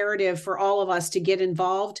an imperative for all of us to get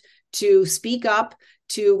involved, to speak up,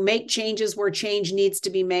 to make changes where change needs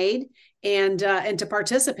to be made, and to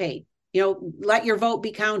participate. Let your vote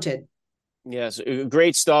be counted. Yes,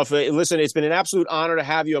 great stuff. Listen, it's been an absolute honor to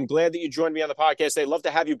have you. I'm glad that you joined me on the podcast. I'd love to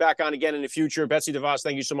have you back on again in the future. Betsy DeVos,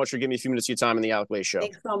 thank you so much for giving me a few minutes of your time on the Alec Lay Show.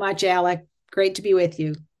 Thanks so much, Alec. Great to be with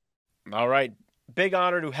you. All right. Big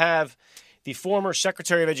honor to have the former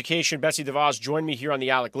Secretary of Education, Betsy DeVos, join me here on the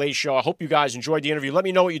Alec Lay Show. I hope you guys enjoyed the interview. Let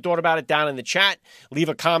me know what you thought about it down in the chat. Leave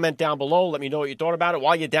a comment down below. Let me know what you thought about it.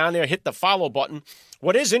 While you're down there, hit the follow button.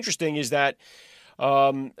 What is interesting is that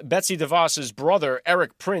Betsy DeVos's brother,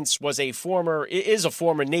 Eric Prince, is a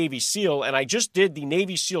former Navy SEAL, and I just did the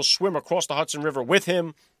Navy SEAL swim across the Hudson River with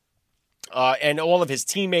him and all of his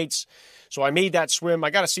teammates. So I made that swim.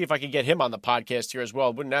 I got to see if I can get him on the podcast here as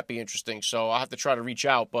well. Wouldn't that be interesting? So I'll have to try to reach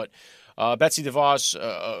out. But Betsy DeVos,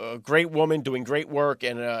 a great woman doing great work,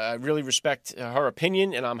 and I really respect her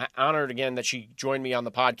opinion, and I'm honored again that she joined me on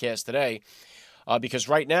the podcast today. because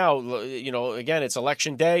right now, again, it's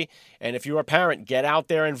election day. And if you're a parent, get out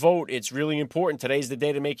there and vote. It's really important. Today's the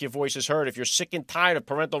day to make your voices heard. If you're sick and tired of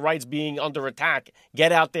parental rights being under attack,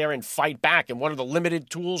 get out there and fight back. And one of the limited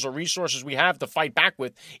tools or resources we have to fight back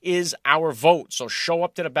with is our vote. So show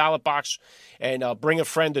up to the ballot box and bring a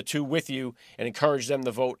friend or two with you and encourage them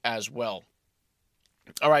to vote as well.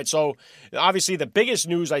 All right, so obviously the biggest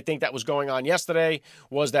news I think that was going on yesterday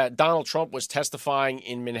was that Donald Trump was testifying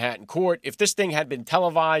in Manhattan court. If this thing had been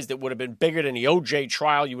televised, it would have been bigger than the OJ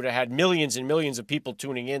trial. You would have had millions and millions of people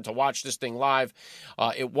tuning in to watch this thing live.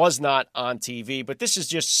 It was not on TV, but this is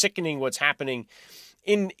just sickening what's happening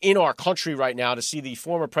in our country right now, to see the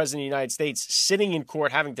former president of the United States sitting in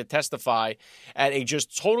court having to testify at a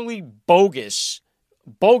just totally bogus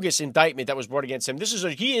indictment that was brought against him.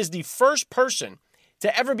 He is the first person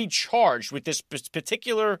to ever be charged with this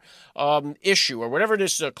particular issue, or whatever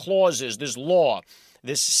this clause is, this law,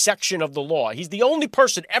 this section of the law. He's the only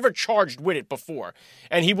person ever charged with it before,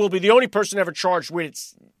 and he will be the only person ever charged with it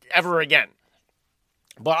ever again.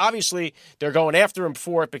 But obviously, they're going after him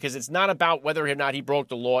for it because it's not about whether or not he broke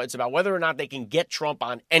the law. It's about whether or not they can get Trump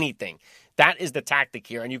on anything. That is the tactic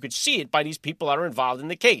here, and you could see it by these people that are involved in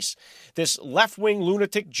the case. This left-wing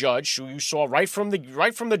lunatic judge, who you saw right from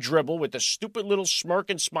the dribble with the stupid little smirk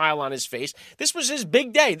and smile on his face, this was his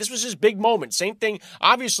big day. This was his big moment. Same thing,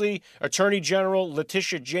 obviously, Attorney General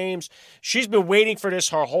Letitia James, she's been waiting for this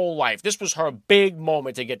her whole life. This was her big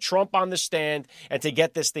moment to get Trump on the stand and to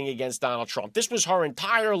get this thing against Donald Trump. This was her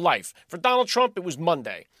entire life. For Donald Trump, it was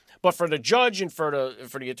Monday. But for the judge and for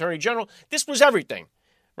the Attorney General, this was everything.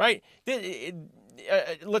 Right?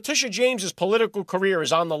 Letitia James's political career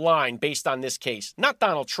is on the line based on this case, not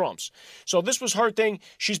Donald Trump's. So this was her thing.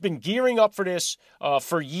 She's been gearing up for this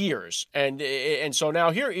for years. And so now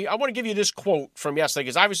here, I want to give you this quote from yesterday,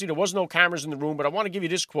 because obviously there was no cameras in the room, but I want to give you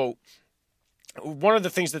this quote. One of the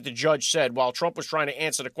things that the judge said while Trump was trying to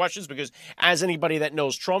answer the questions, because as anybody that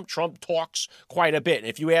knows Trump talks quite a bit. And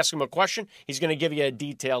if you ask him a question, he's going to give you a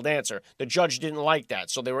detailed answer. The judge didn't like that.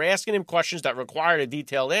 So they were asking him questions that required a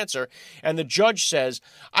detailed answer. And the judge says,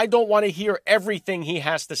 I don't want to hear everything he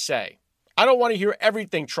has to say. I don't want to hear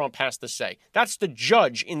everything Trump has to say. That's the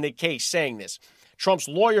judge in the case saying this. Trump's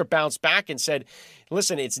lawyer bounced back and said,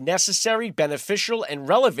 listen, it's necessary, beneficial, and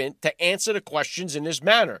relevant to answer the questions in this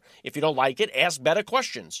manner. If you don't like it, ask better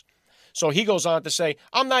questions. So he goes on to say,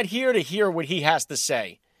 I'm not here to hear what he has to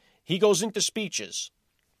say. He goes into speeches.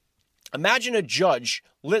 Imagine a judge.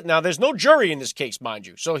 Now, there's no jury in this case, mind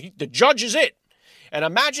you. So the judge is it. And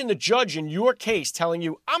imagine the judge in your case telling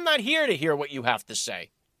you, I'm not here to hear what you have to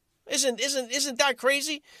say. Isn't that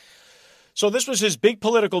crazy? So this was his big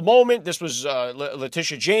political moment. This was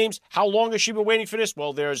Letitia James. How long has she been waiting for this?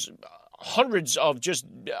 Well, there's hundreds of just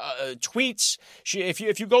tweets.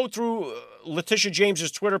 If you go through Letitia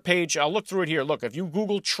James's Twitter page, I'll look through it here. Look, if you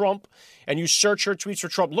Google Trump and you search her tweets for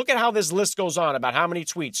Trump, look at how this list goes on about how many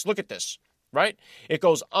tweets. Look at this, right? It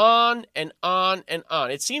goes on and on and on.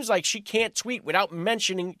 It seems like she can't tweet without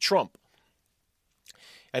mentioning Trump.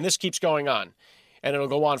 And this keeps going on. And it'll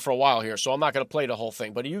go on for a while here, so I'm not going to play the whole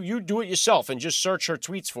thing. But you do it yourself and just search her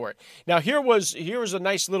tweets for it. Now, here was a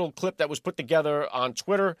nice little clip that was put together on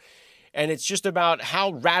Twitter, and it's just about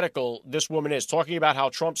how radical this woman is, talking about how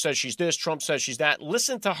Trump says she's this, Trump says she's that.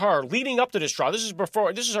 Listen to her leading up to this trial. This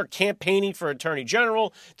is her campaigning for Attorney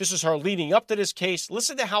General. This is her leading up to this case.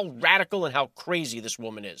 Listen to how radical and how crazy this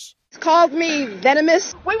woman is. He's called me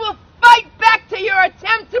venomous. We will fight back to your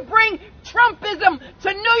attempt to bring Trumpism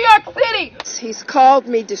to New York City. He's called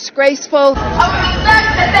me disgraceful. Of the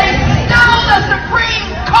fact that they stole the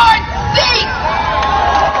Supreme Court seat.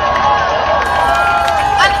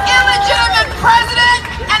 An illegitimate president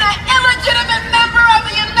and an illegitimate member of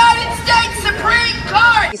the United States Supreme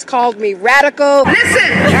Court. He's called me radical. Listen,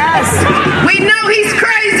 yes. We know he's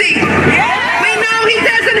crazy. Yes. We know he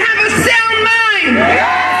doesn't have a sound mind.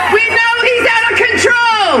 Yes. We know he's out of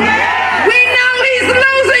control. Yes. We know he's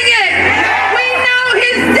losing it. Yes. We know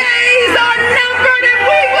his days are numbered and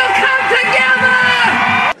we will come together.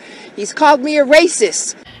 He's called me a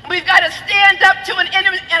racist. We've got to stand up to an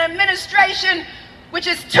administration which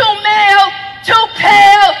is too male, too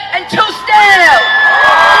pale, and too stale.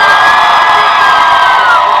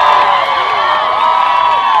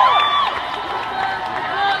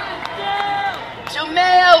 Too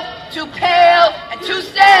male, too pale, and too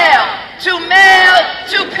stale. Too male,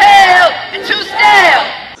 too pale, and too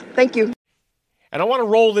stale. Thank you. And I want to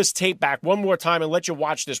roll this tape back one more time and let you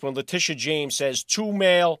watch this when Letitia James says too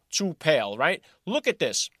male, too pale, right? Look at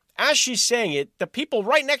this. As she's saying it, the people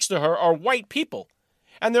right next to her are white people.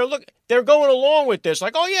 And they're going along with this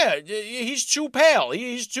like, oh, yeah, he's too pale.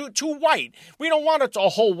 He's too white. We don't want a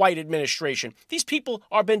whole white administration. These people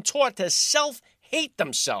are being taught to self-hate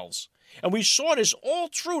themselves. And we saw this all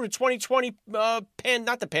through the 2020,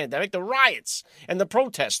 not the pandemic, the riots and the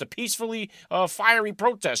protests, the peacefully fiery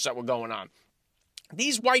protests that were going on.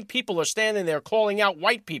 These white people are standing there calling out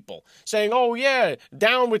white people, saying, oh, yeah,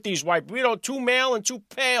 down with these white, too male and too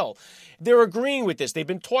pale. They're agreeing with this. They've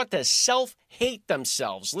been taught to self-hate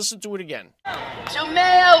themselves. Listen to it again. Too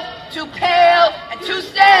male, too pale, and too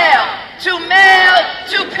stale. Too male,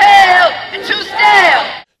 too pale, and too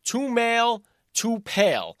stale. Too male, too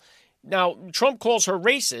pale. Now, Trump calls her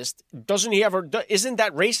racist. Isn't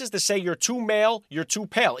that racist to say you're too male, you're too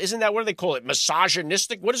pale? Isn't that, what do they call it,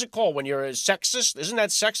 misogynistic? What is it called when you're a sexist? Isn't that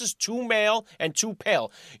sexist? Too male and too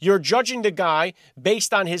pale. You're judging the guy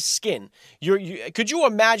based on his skin. Could you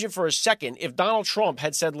imagine for a second if Donald Trump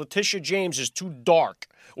had said Letitia James is too dark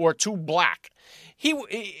or too black?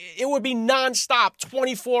 It would be nonstop,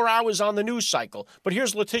 24 hours on the news cycle. But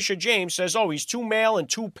here's Letitia James says, oh, he's too male and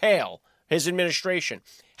too pale, his administration.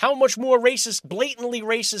 How much more racist, blatantly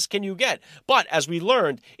racist can you get? But as we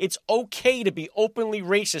learned, it's okay to be openly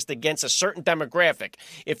racist against a certain demographic.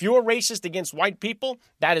 If you're racist against white people,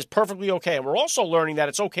 that is perfectly okay. And we're also learning that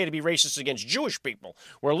it's okay to be racist against Jewish people.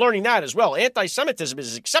 We're learning that as well. Anti-Semitism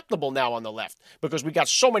is acceptable now on the left because we got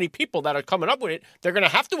so many people that are coming up with it, they're going to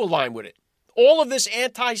have to align with it. All of this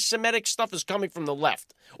anti-Semitic stuff is coming from the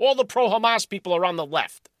left. All the pro-Hamas people are on the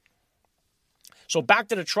left. So back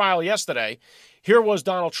to the trial yesterday. Here was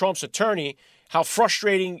Donald Trump's attorney, how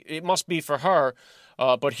frustrating it must be for her.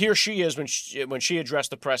 But here she is when she addressed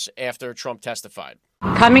the press after Trump testified.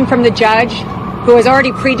 Coming from the judge who has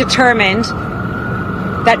already predetermined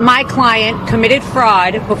that my client committed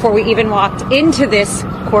fraud before we even walked into this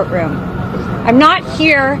courtroom. I'm not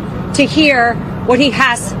here to hear what he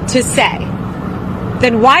has to say.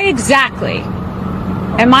 Then why exactly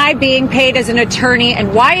am I being paid as an attorney,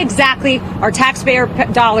 and why exactly are taxpayer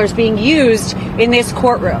dollars being used in this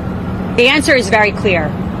courtroom? The answer is very clear.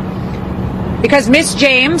 Because Miss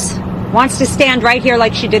James wants to stand right here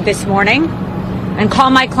like she did this morning and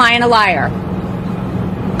call my client a liar,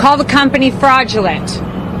 call the company fraudulent,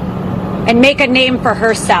 and make a name for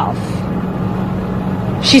herself.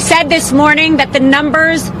 She said this morning that the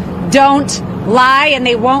numbers don't lie, and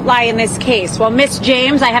they won't lie in this case. Well, Miss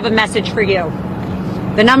James, I have a message for you.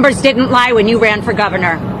 The numbers didn't lie when you ran for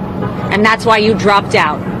governor, and that's why you dropped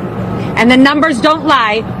out. And the numbers don't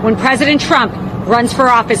lie when President Trump runs for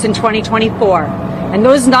office in 2024. And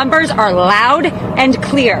those numbers are loud and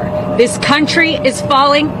clear. This country is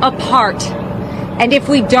falling apart. And if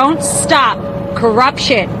we don't stop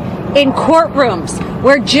corruption in courtrooms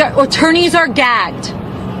where attorneys are gagged,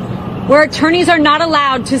 where attorneys are not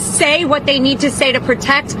allowed to say what they need to say to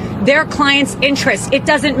protect their clients' interests, it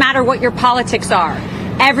doesn't matter what your politics are.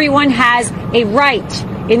 Everyone has a right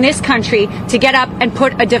in this country to get up and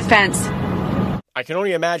put a defense. I can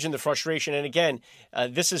only imagine the frustration. And again,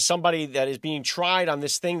 this is somebody that is being tried on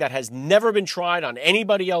this thing that has never been tried on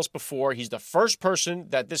anybody else before. He's the first person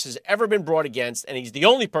that this has ever been brought against, and he's the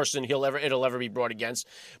only person it'll ever be brought against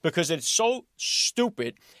because it's so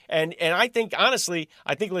stupid. And I think, honestly,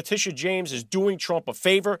 Letitia James is doing Trump a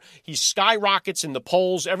favor. He skyrockets in the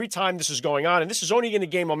polls every time this is going on, and this is only going to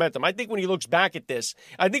gain momentum. I think when he looks back at this,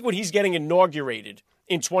 I think when he's getting inaugurated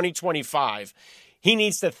in 2025, he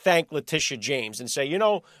needs to thank Letitia James and say,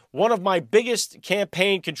 one of my biggest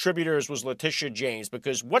campaign contributors was Letitia James,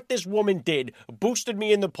 because what this woman did boosted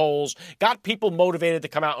me in the polls, got people motivated to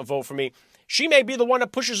come out and vote for me. She may be the one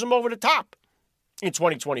that pushes him over the top in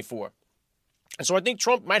 2024. And so I think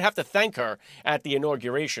Trump might have to thank her at the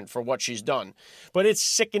inauguration for what she's done. But it's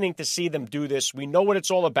sickening to see them do this. We know what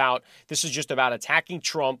it's all about. This is just about attacking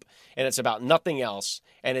Trump, and it's about nothing else.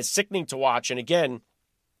 And it's sickening to watch. And again,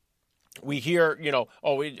 we hear,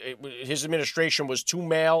 his administration was too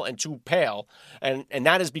male and too pale. And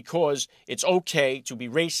that is because it's okay to be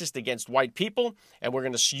racist against white people. And we're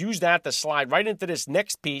going to use that to slide right into this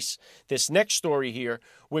next piece, this next story here,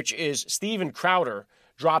 which is Steven Crowder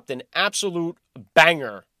dropped an absolute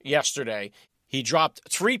banger yesterday. He dropped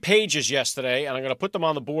 3 pages yesterday, and I'm going to put them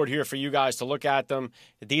on the board here for you guys to look at them.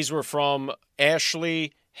 These were from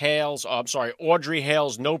Audrey Hale's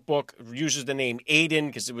notebook. Uses the name Aiden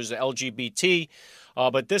because it was LGBT.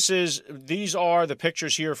 But these are the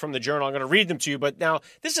pictures here from the journal. I'm going to read them to you. But now,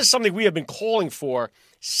 this is something we have been calling for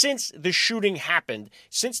since the shooting happened.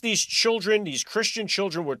 Since these Christian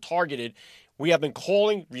children were targeted, we have been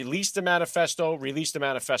calling, release the manifesto, release the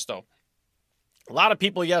manifesto. A lot of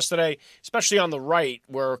people yesterday, especially on the right,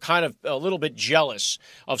 were kind of a little bit jealous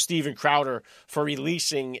of Steven Crowder for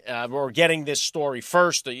releasing or getting this story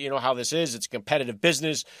first. You know how this is. It's a competitive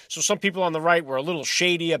business. So some people on the right were a little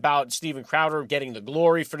shady about Steven Crowder getting the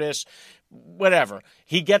glory for this. Whatever.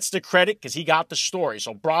 He gets the credit because he got the story.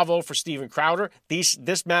 So bravo for Steven Crowder.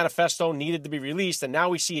 This manifesto needed to be released, and now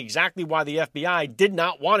we see exactly why the FBI did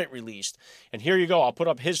not want it released. And here you go. I'll put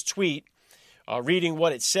up his tweet reading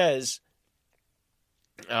what it says.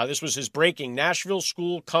 This was his breaking. Nashville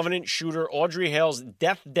school covenant shooter Audrey Hale's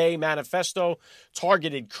Death Day manifesto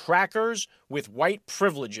targeted crackers with white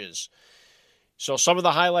privileges. So some of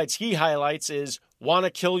the highlights he highlights is, want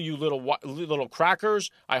to kill you little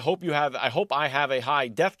crackers. I hope I have a high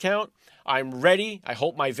death count. I'm ready. I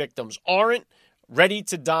hope my victims aren't ready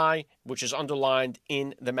to die, which is underlined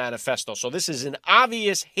in the manifesto. So this is an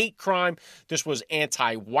obvious hate crime. This was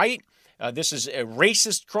anti-white. This is a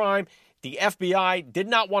racist crime. The FBI did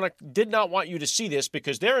not want you to see this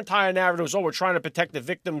because their entire narrative was, we're trying to protect the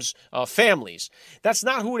victims' families. That's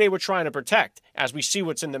not who they were trying to protect, as we see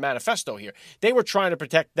what's in the manifesto here. They were trying to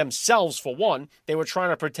protect themselves, for one. They were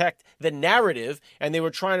trying to protect the narrative, and they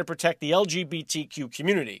were trying to protect the LGBTQ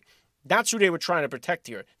community. That's who they were trying to protect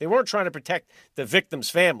here. They weren't trying to protect the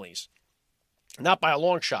victims' families. Not by a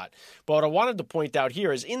long shot. But what I wanted to point out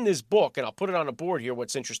here is in this book, and I'll put it on the board here,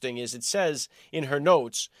 what's interesting is it says in her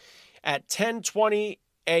notes, at 10:20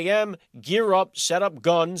 a.m., gear up, set up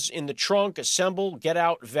guns in the trunk, assemble, get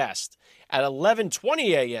out, vest. At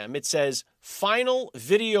 11:20 a.m., it says final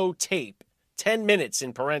videotape, 10 minutes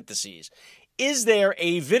in parentheses. Is there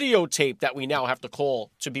a videotape that we now have to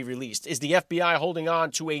call to be released? Is the FBI holding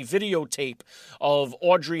on to a videotape of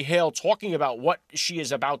Audrey Hale talking about what she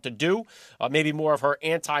is about to do? Maybe more of her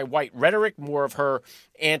anti-white rhetoric, more of her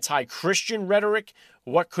anti-Christian rhetoric?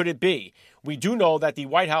 What could it be? We do know that the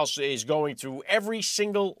White House is going through every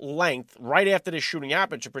single length right after this shooting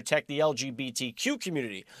happened to protect the LGBTQ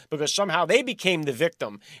community because somehow they became the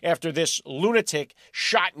victim after this lunatic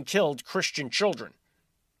shot and killed Christian children.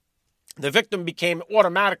 The victim became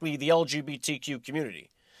automatically the LGBTQ community.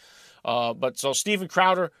 But so Steven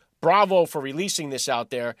Crowder, bravo for releasing this out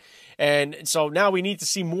there. And so now we need to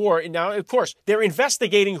see more. Now, of course, they're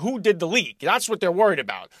investigating who did the leak. That's what they're worried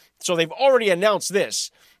about. So they've already announced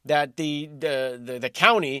this, that the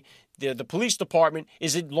county, the police department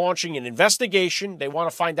is launching an investigation. They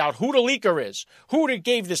want to find out who the leaker is, who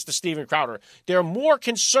gave this to Steven Crowder. They're more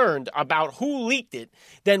concerned about who leaked it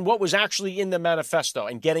than what was actually in the manifesto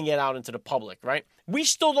and getting it out into the public, right? We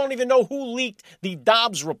still don't even know who leaked the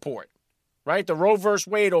Dobbs report, right? The Roe v.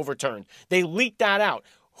 Wade overturned. They leaked that out.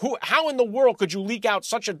 How in the world could you leak out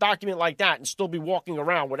such a document like that and still be walking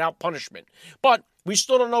around without punishment? But we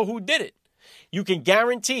still don't know who did it. You can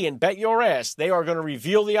guarantee and bet your ass they are going to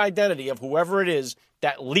reveal the identity of whoever it is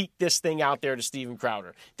that leaked this thing out there to Steven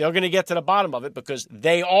Crowder. They're going to get to the bottom of it because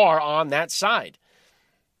they are on that side.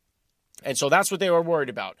 And so that's what they were worried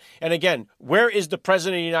about. And again, where is the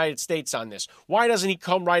President of the United States on this? Why doesn't he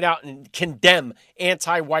come right out and condemn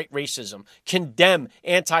anti-white racism, condemn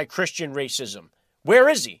anti-Christian racism? Where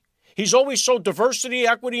is he? He's always so diversity,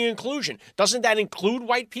 equity, and inclusion. Doesn't that include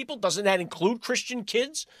white people? Doesn't that include Christian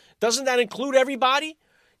kids? Doesn't that include everybody?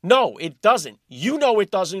 No, it doesn't. You know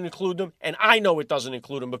it doesn't include them, and I know it doesn't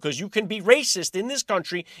include them because you can be racist in this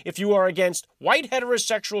country if you are against white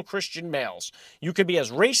heterosexual Christian males. You can be as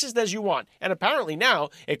racist as you want, and apparently now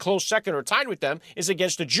a close second or tied with them is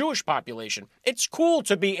against the Jewish population. It's cool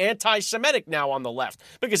to be anti-Semitic now on the left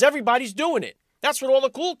because everybody's doing it. That's what all the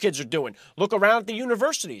cool kids are doing. Look around at the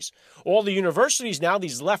universities. All the universities now,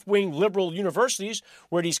 these left-wing liberal universities,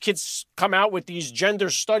 where these kids come out with these gender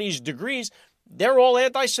studies degrees, they're all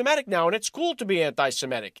anti-Semitic now, and it's cool to be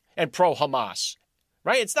anti-Semitic and pro-Hamas,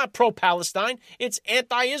 right? It's not pro-Palestine. It's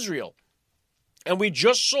anti-Israel. And we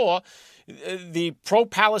just saw the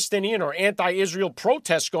pro-Palestinian or anti-Israel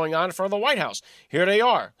protests going on in front of the White House. Here they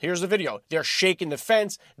are. Here's the video. They're shaking the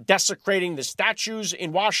fence, desecrating the statues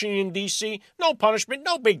in Washington, D.C. No punishment,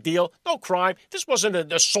 no big deal, no crime. This wasn't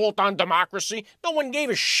an assault on democracy. No one gave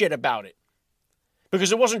a shit about it because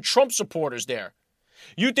there wasn't Trump supporters there.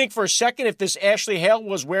 You think for a second if this Ashley Hale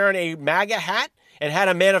was wearing a MAGA hat and had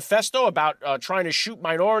a manifesto about trying to shoot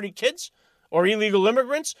minority kids or illegal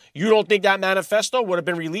immigrants, you don't think that manifesto would have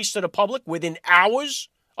been released to the public within hours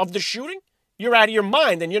of the shooting? You're out of your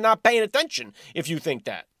mind and you're not paying attention if you think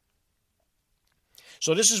that.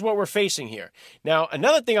 So this is what we're facing here. Now,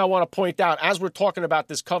 another thing I want to point out as we're talking about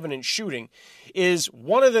this Covenant shooting is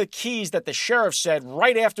one of the keys that the sheriff said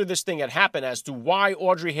right after this thing had happened as to why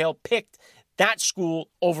Audrey Hale picked that school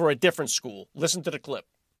over a different school. Listen to the clip.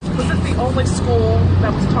 Was this the only school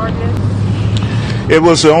that was targeted? It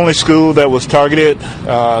was the only school that was targeted.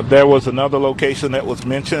 There was another location that was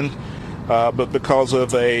mentioned, but because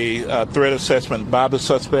of a threat assessment by the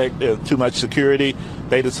suspect, too much security,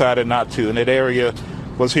 they decided not to. And that area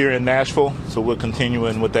was here in Nashville, so we're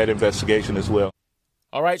continuing with that investigation as well.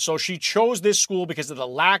 All right, so she chose this school because of the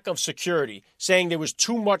lack of security, saying there was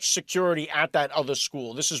too much security at that other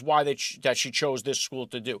school. This is why that she chose this school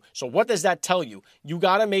to do. So what does that tell you? You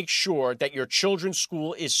got to make sure that your children's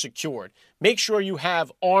school is secured. Make sure you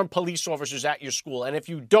have armed police officers at your school. And if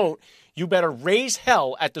you don't, you better raise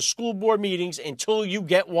hell at the school board meetings until you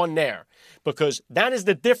get one there. Because that is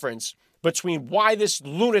the difference between why this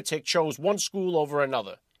lunatic chose one school over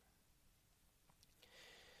another.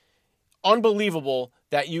 Unbelievable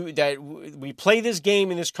that we play this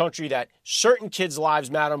game in this country that certain kids'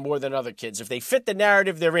 lives matter more than other kids. If they fit the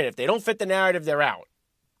narrative, they're in. If they don't fit the narrative, they're out.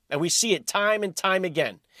 And we see it time and time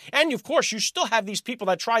again. And, of course, you still have these people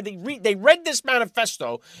that they read this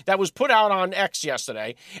manifesto that was put out on X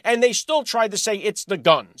yesterday, and they still tried to say it's the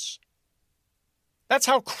guns. That's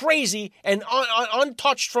how crazy and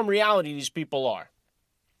untouched from reality these people are.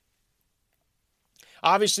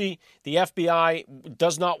 Obviously, the FBI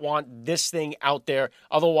does not want this thing out there.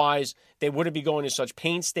 Otherwise, they wouldn't be going to such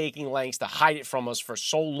painstaking lengths to hide it from us for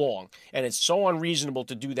so long. And it's so unreasonable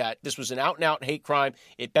to do that. This was an out-and-out hate crime.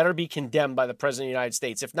 It better be condemned by the President of the United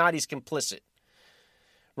States. If not, he's complicit.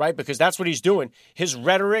 Right? Because that's what he's doing. His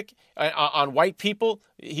rhetoric on white people,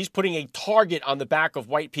 he's putting a target on the back of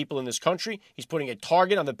white people in this country. He's putting a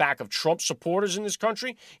target on the back of Trump supporters in this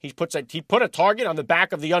country. He put a target on the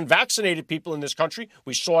back of the unvaccinated people in this country.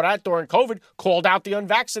 We saw that during COVID, called out the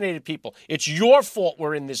unvaccinated people. It's your fault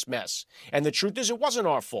we're in this mess. And the truth is, it wasn't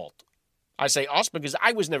our fault. I say us because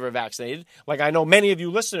I was never vaccinated, like I know many of you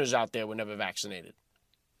listeners out there were never vaccinated.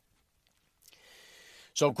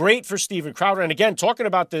 So great for Steven Crowder. And again, talking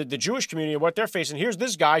about the Jewish community and what they're facing. Here's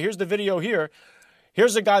this guy. Here's the video here.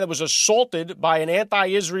 Here's a guy that was assaulted by an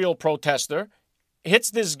anti-Israel protester.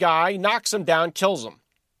 Hits this guy, knocks him down, kills him.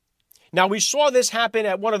 Now, we saw this happen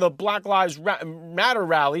at one of the Black Lives Matter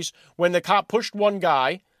rallies when the cop pushed one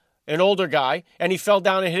guy, an older guy, and he fell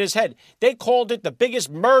down and hit his head. They called it the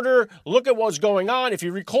biggest murder. Look at what's going on. If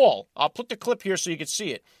you recall, I'll put the clip here so you can see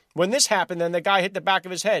it. When this happened, then the guy hit the back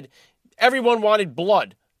of his head. Everyone wanted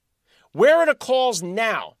blood. Where are the calls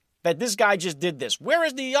now that this guy just did this? Why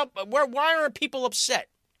aren't people upset?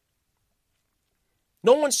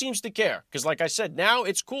 No one seems to care. Because like I said, now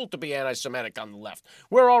it's cool to be anti-Semitic on the left.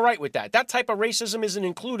 We're all right with that. That type of racism isn't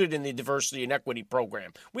included in the diversity and equity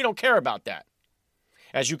program. We don't care about that.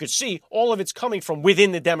 As you could see, all of it's coming from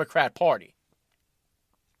within the Democrat Party.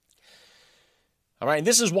 All right, and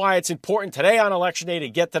this is why it's important today on Election Day to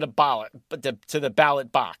get to the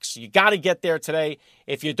ballot box. You got to get there today.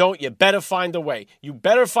 If you don't, you better find a way. You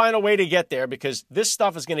better find a way to get there because this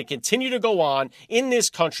stuff is going to continue to go on in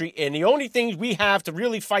this country, and the only thing we have to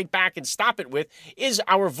really fight back and stop it with is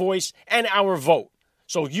our voice and our vote.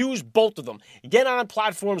 So use both of them. Get on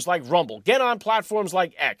platforms like Rumble. Get on platforms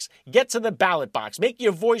like X. Get to the ballot box. Make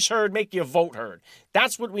your voice heard. Make your vote heard.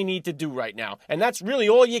 That's what we need to do right now, and that's really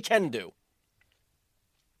all you can do.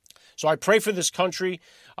 So I pray for this country.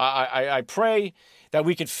 I pray that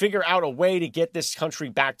we could figure out a way to get this country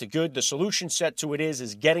back to good. The solution set to it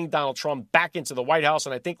is getting Donald Trump back into the White House,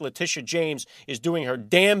 and I think Letitia James is doing her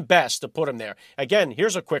damn best to put him there. Again,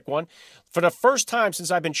 here's a quick one. For the first time since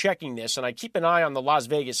I've been checking this, and I keep an eye on the Las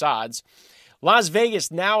Vegas odds, Las Vegas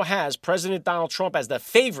now has President Donald Trump as the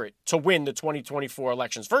favorite to win the 2024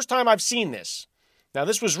 elections. First time I've seen this. Now,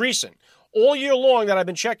 this was recent. All year long that I've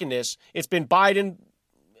been checking this, it's been Biden,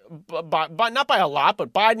 not by a lot,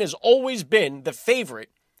 but Biden has always been the favorite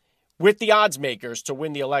with the odds makers to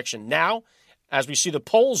win the election. Now, as we see the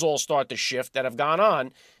polls all start to shift that have gone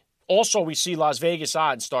on, also we see Las Vegas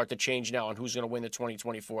odds start to change now on who's going to win the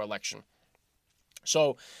 2024 election.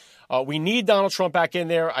 So we need Donald Trump back in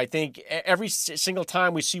there. I think every single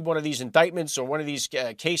time we see one of these indictments or one of these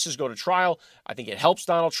cases go to trial, I think it helps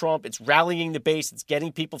Donald Trump. It's rallying the base. It's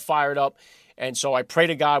getting people fired up. And so I pray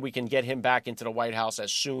to God we can get him back into the White House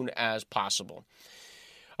as soon as possible.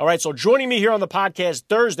 All right, so joining me here on the podcast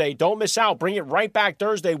Thursday, don't miss out. Bring it right back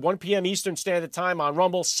Thursday, 1 p.m. Eastern Standard Time on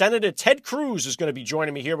Rumble. Senator Ted Cruz is going to be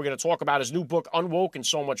joining me here. We're going to talk about his new book, Unwoke, and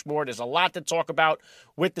so much more. There's a lot to talk about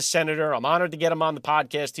with the senator. I'm honored to get him on the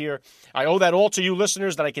podcast here. I owe that all to you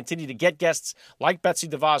listeners that I continue to get guests like Betsy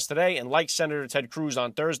DeVos today and like Senator Ted Cruz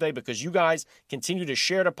on Thursday because you guys continue to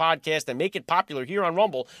share the podcast and make it popular here on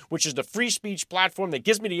Rumble, which is the free speech platform that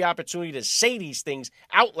gives me the opportunity to say these things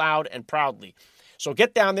out loud and proudly. So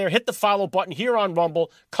get down there, hit the follow button here on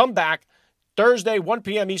Rumble, come back, Thursday, 1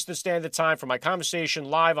 p.m. Eastern Standard Time for my conversation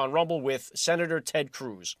live on Rumble with Senator Ted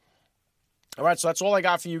Cruz. All right, so that's all I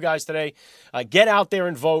got for you guys today. Get out there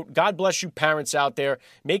and vote. God bless you parents out there.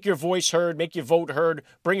 Make your voice heard. Make your vote heard.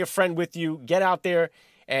 Bring a friend with you. Get out there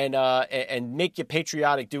and make your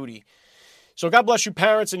patriotic duty. So God bless you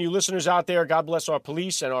parents and you listeners out there. God bless our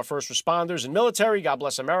police and our first responders and military. God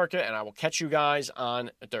bless America, and I will catch you guys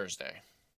on Thursday.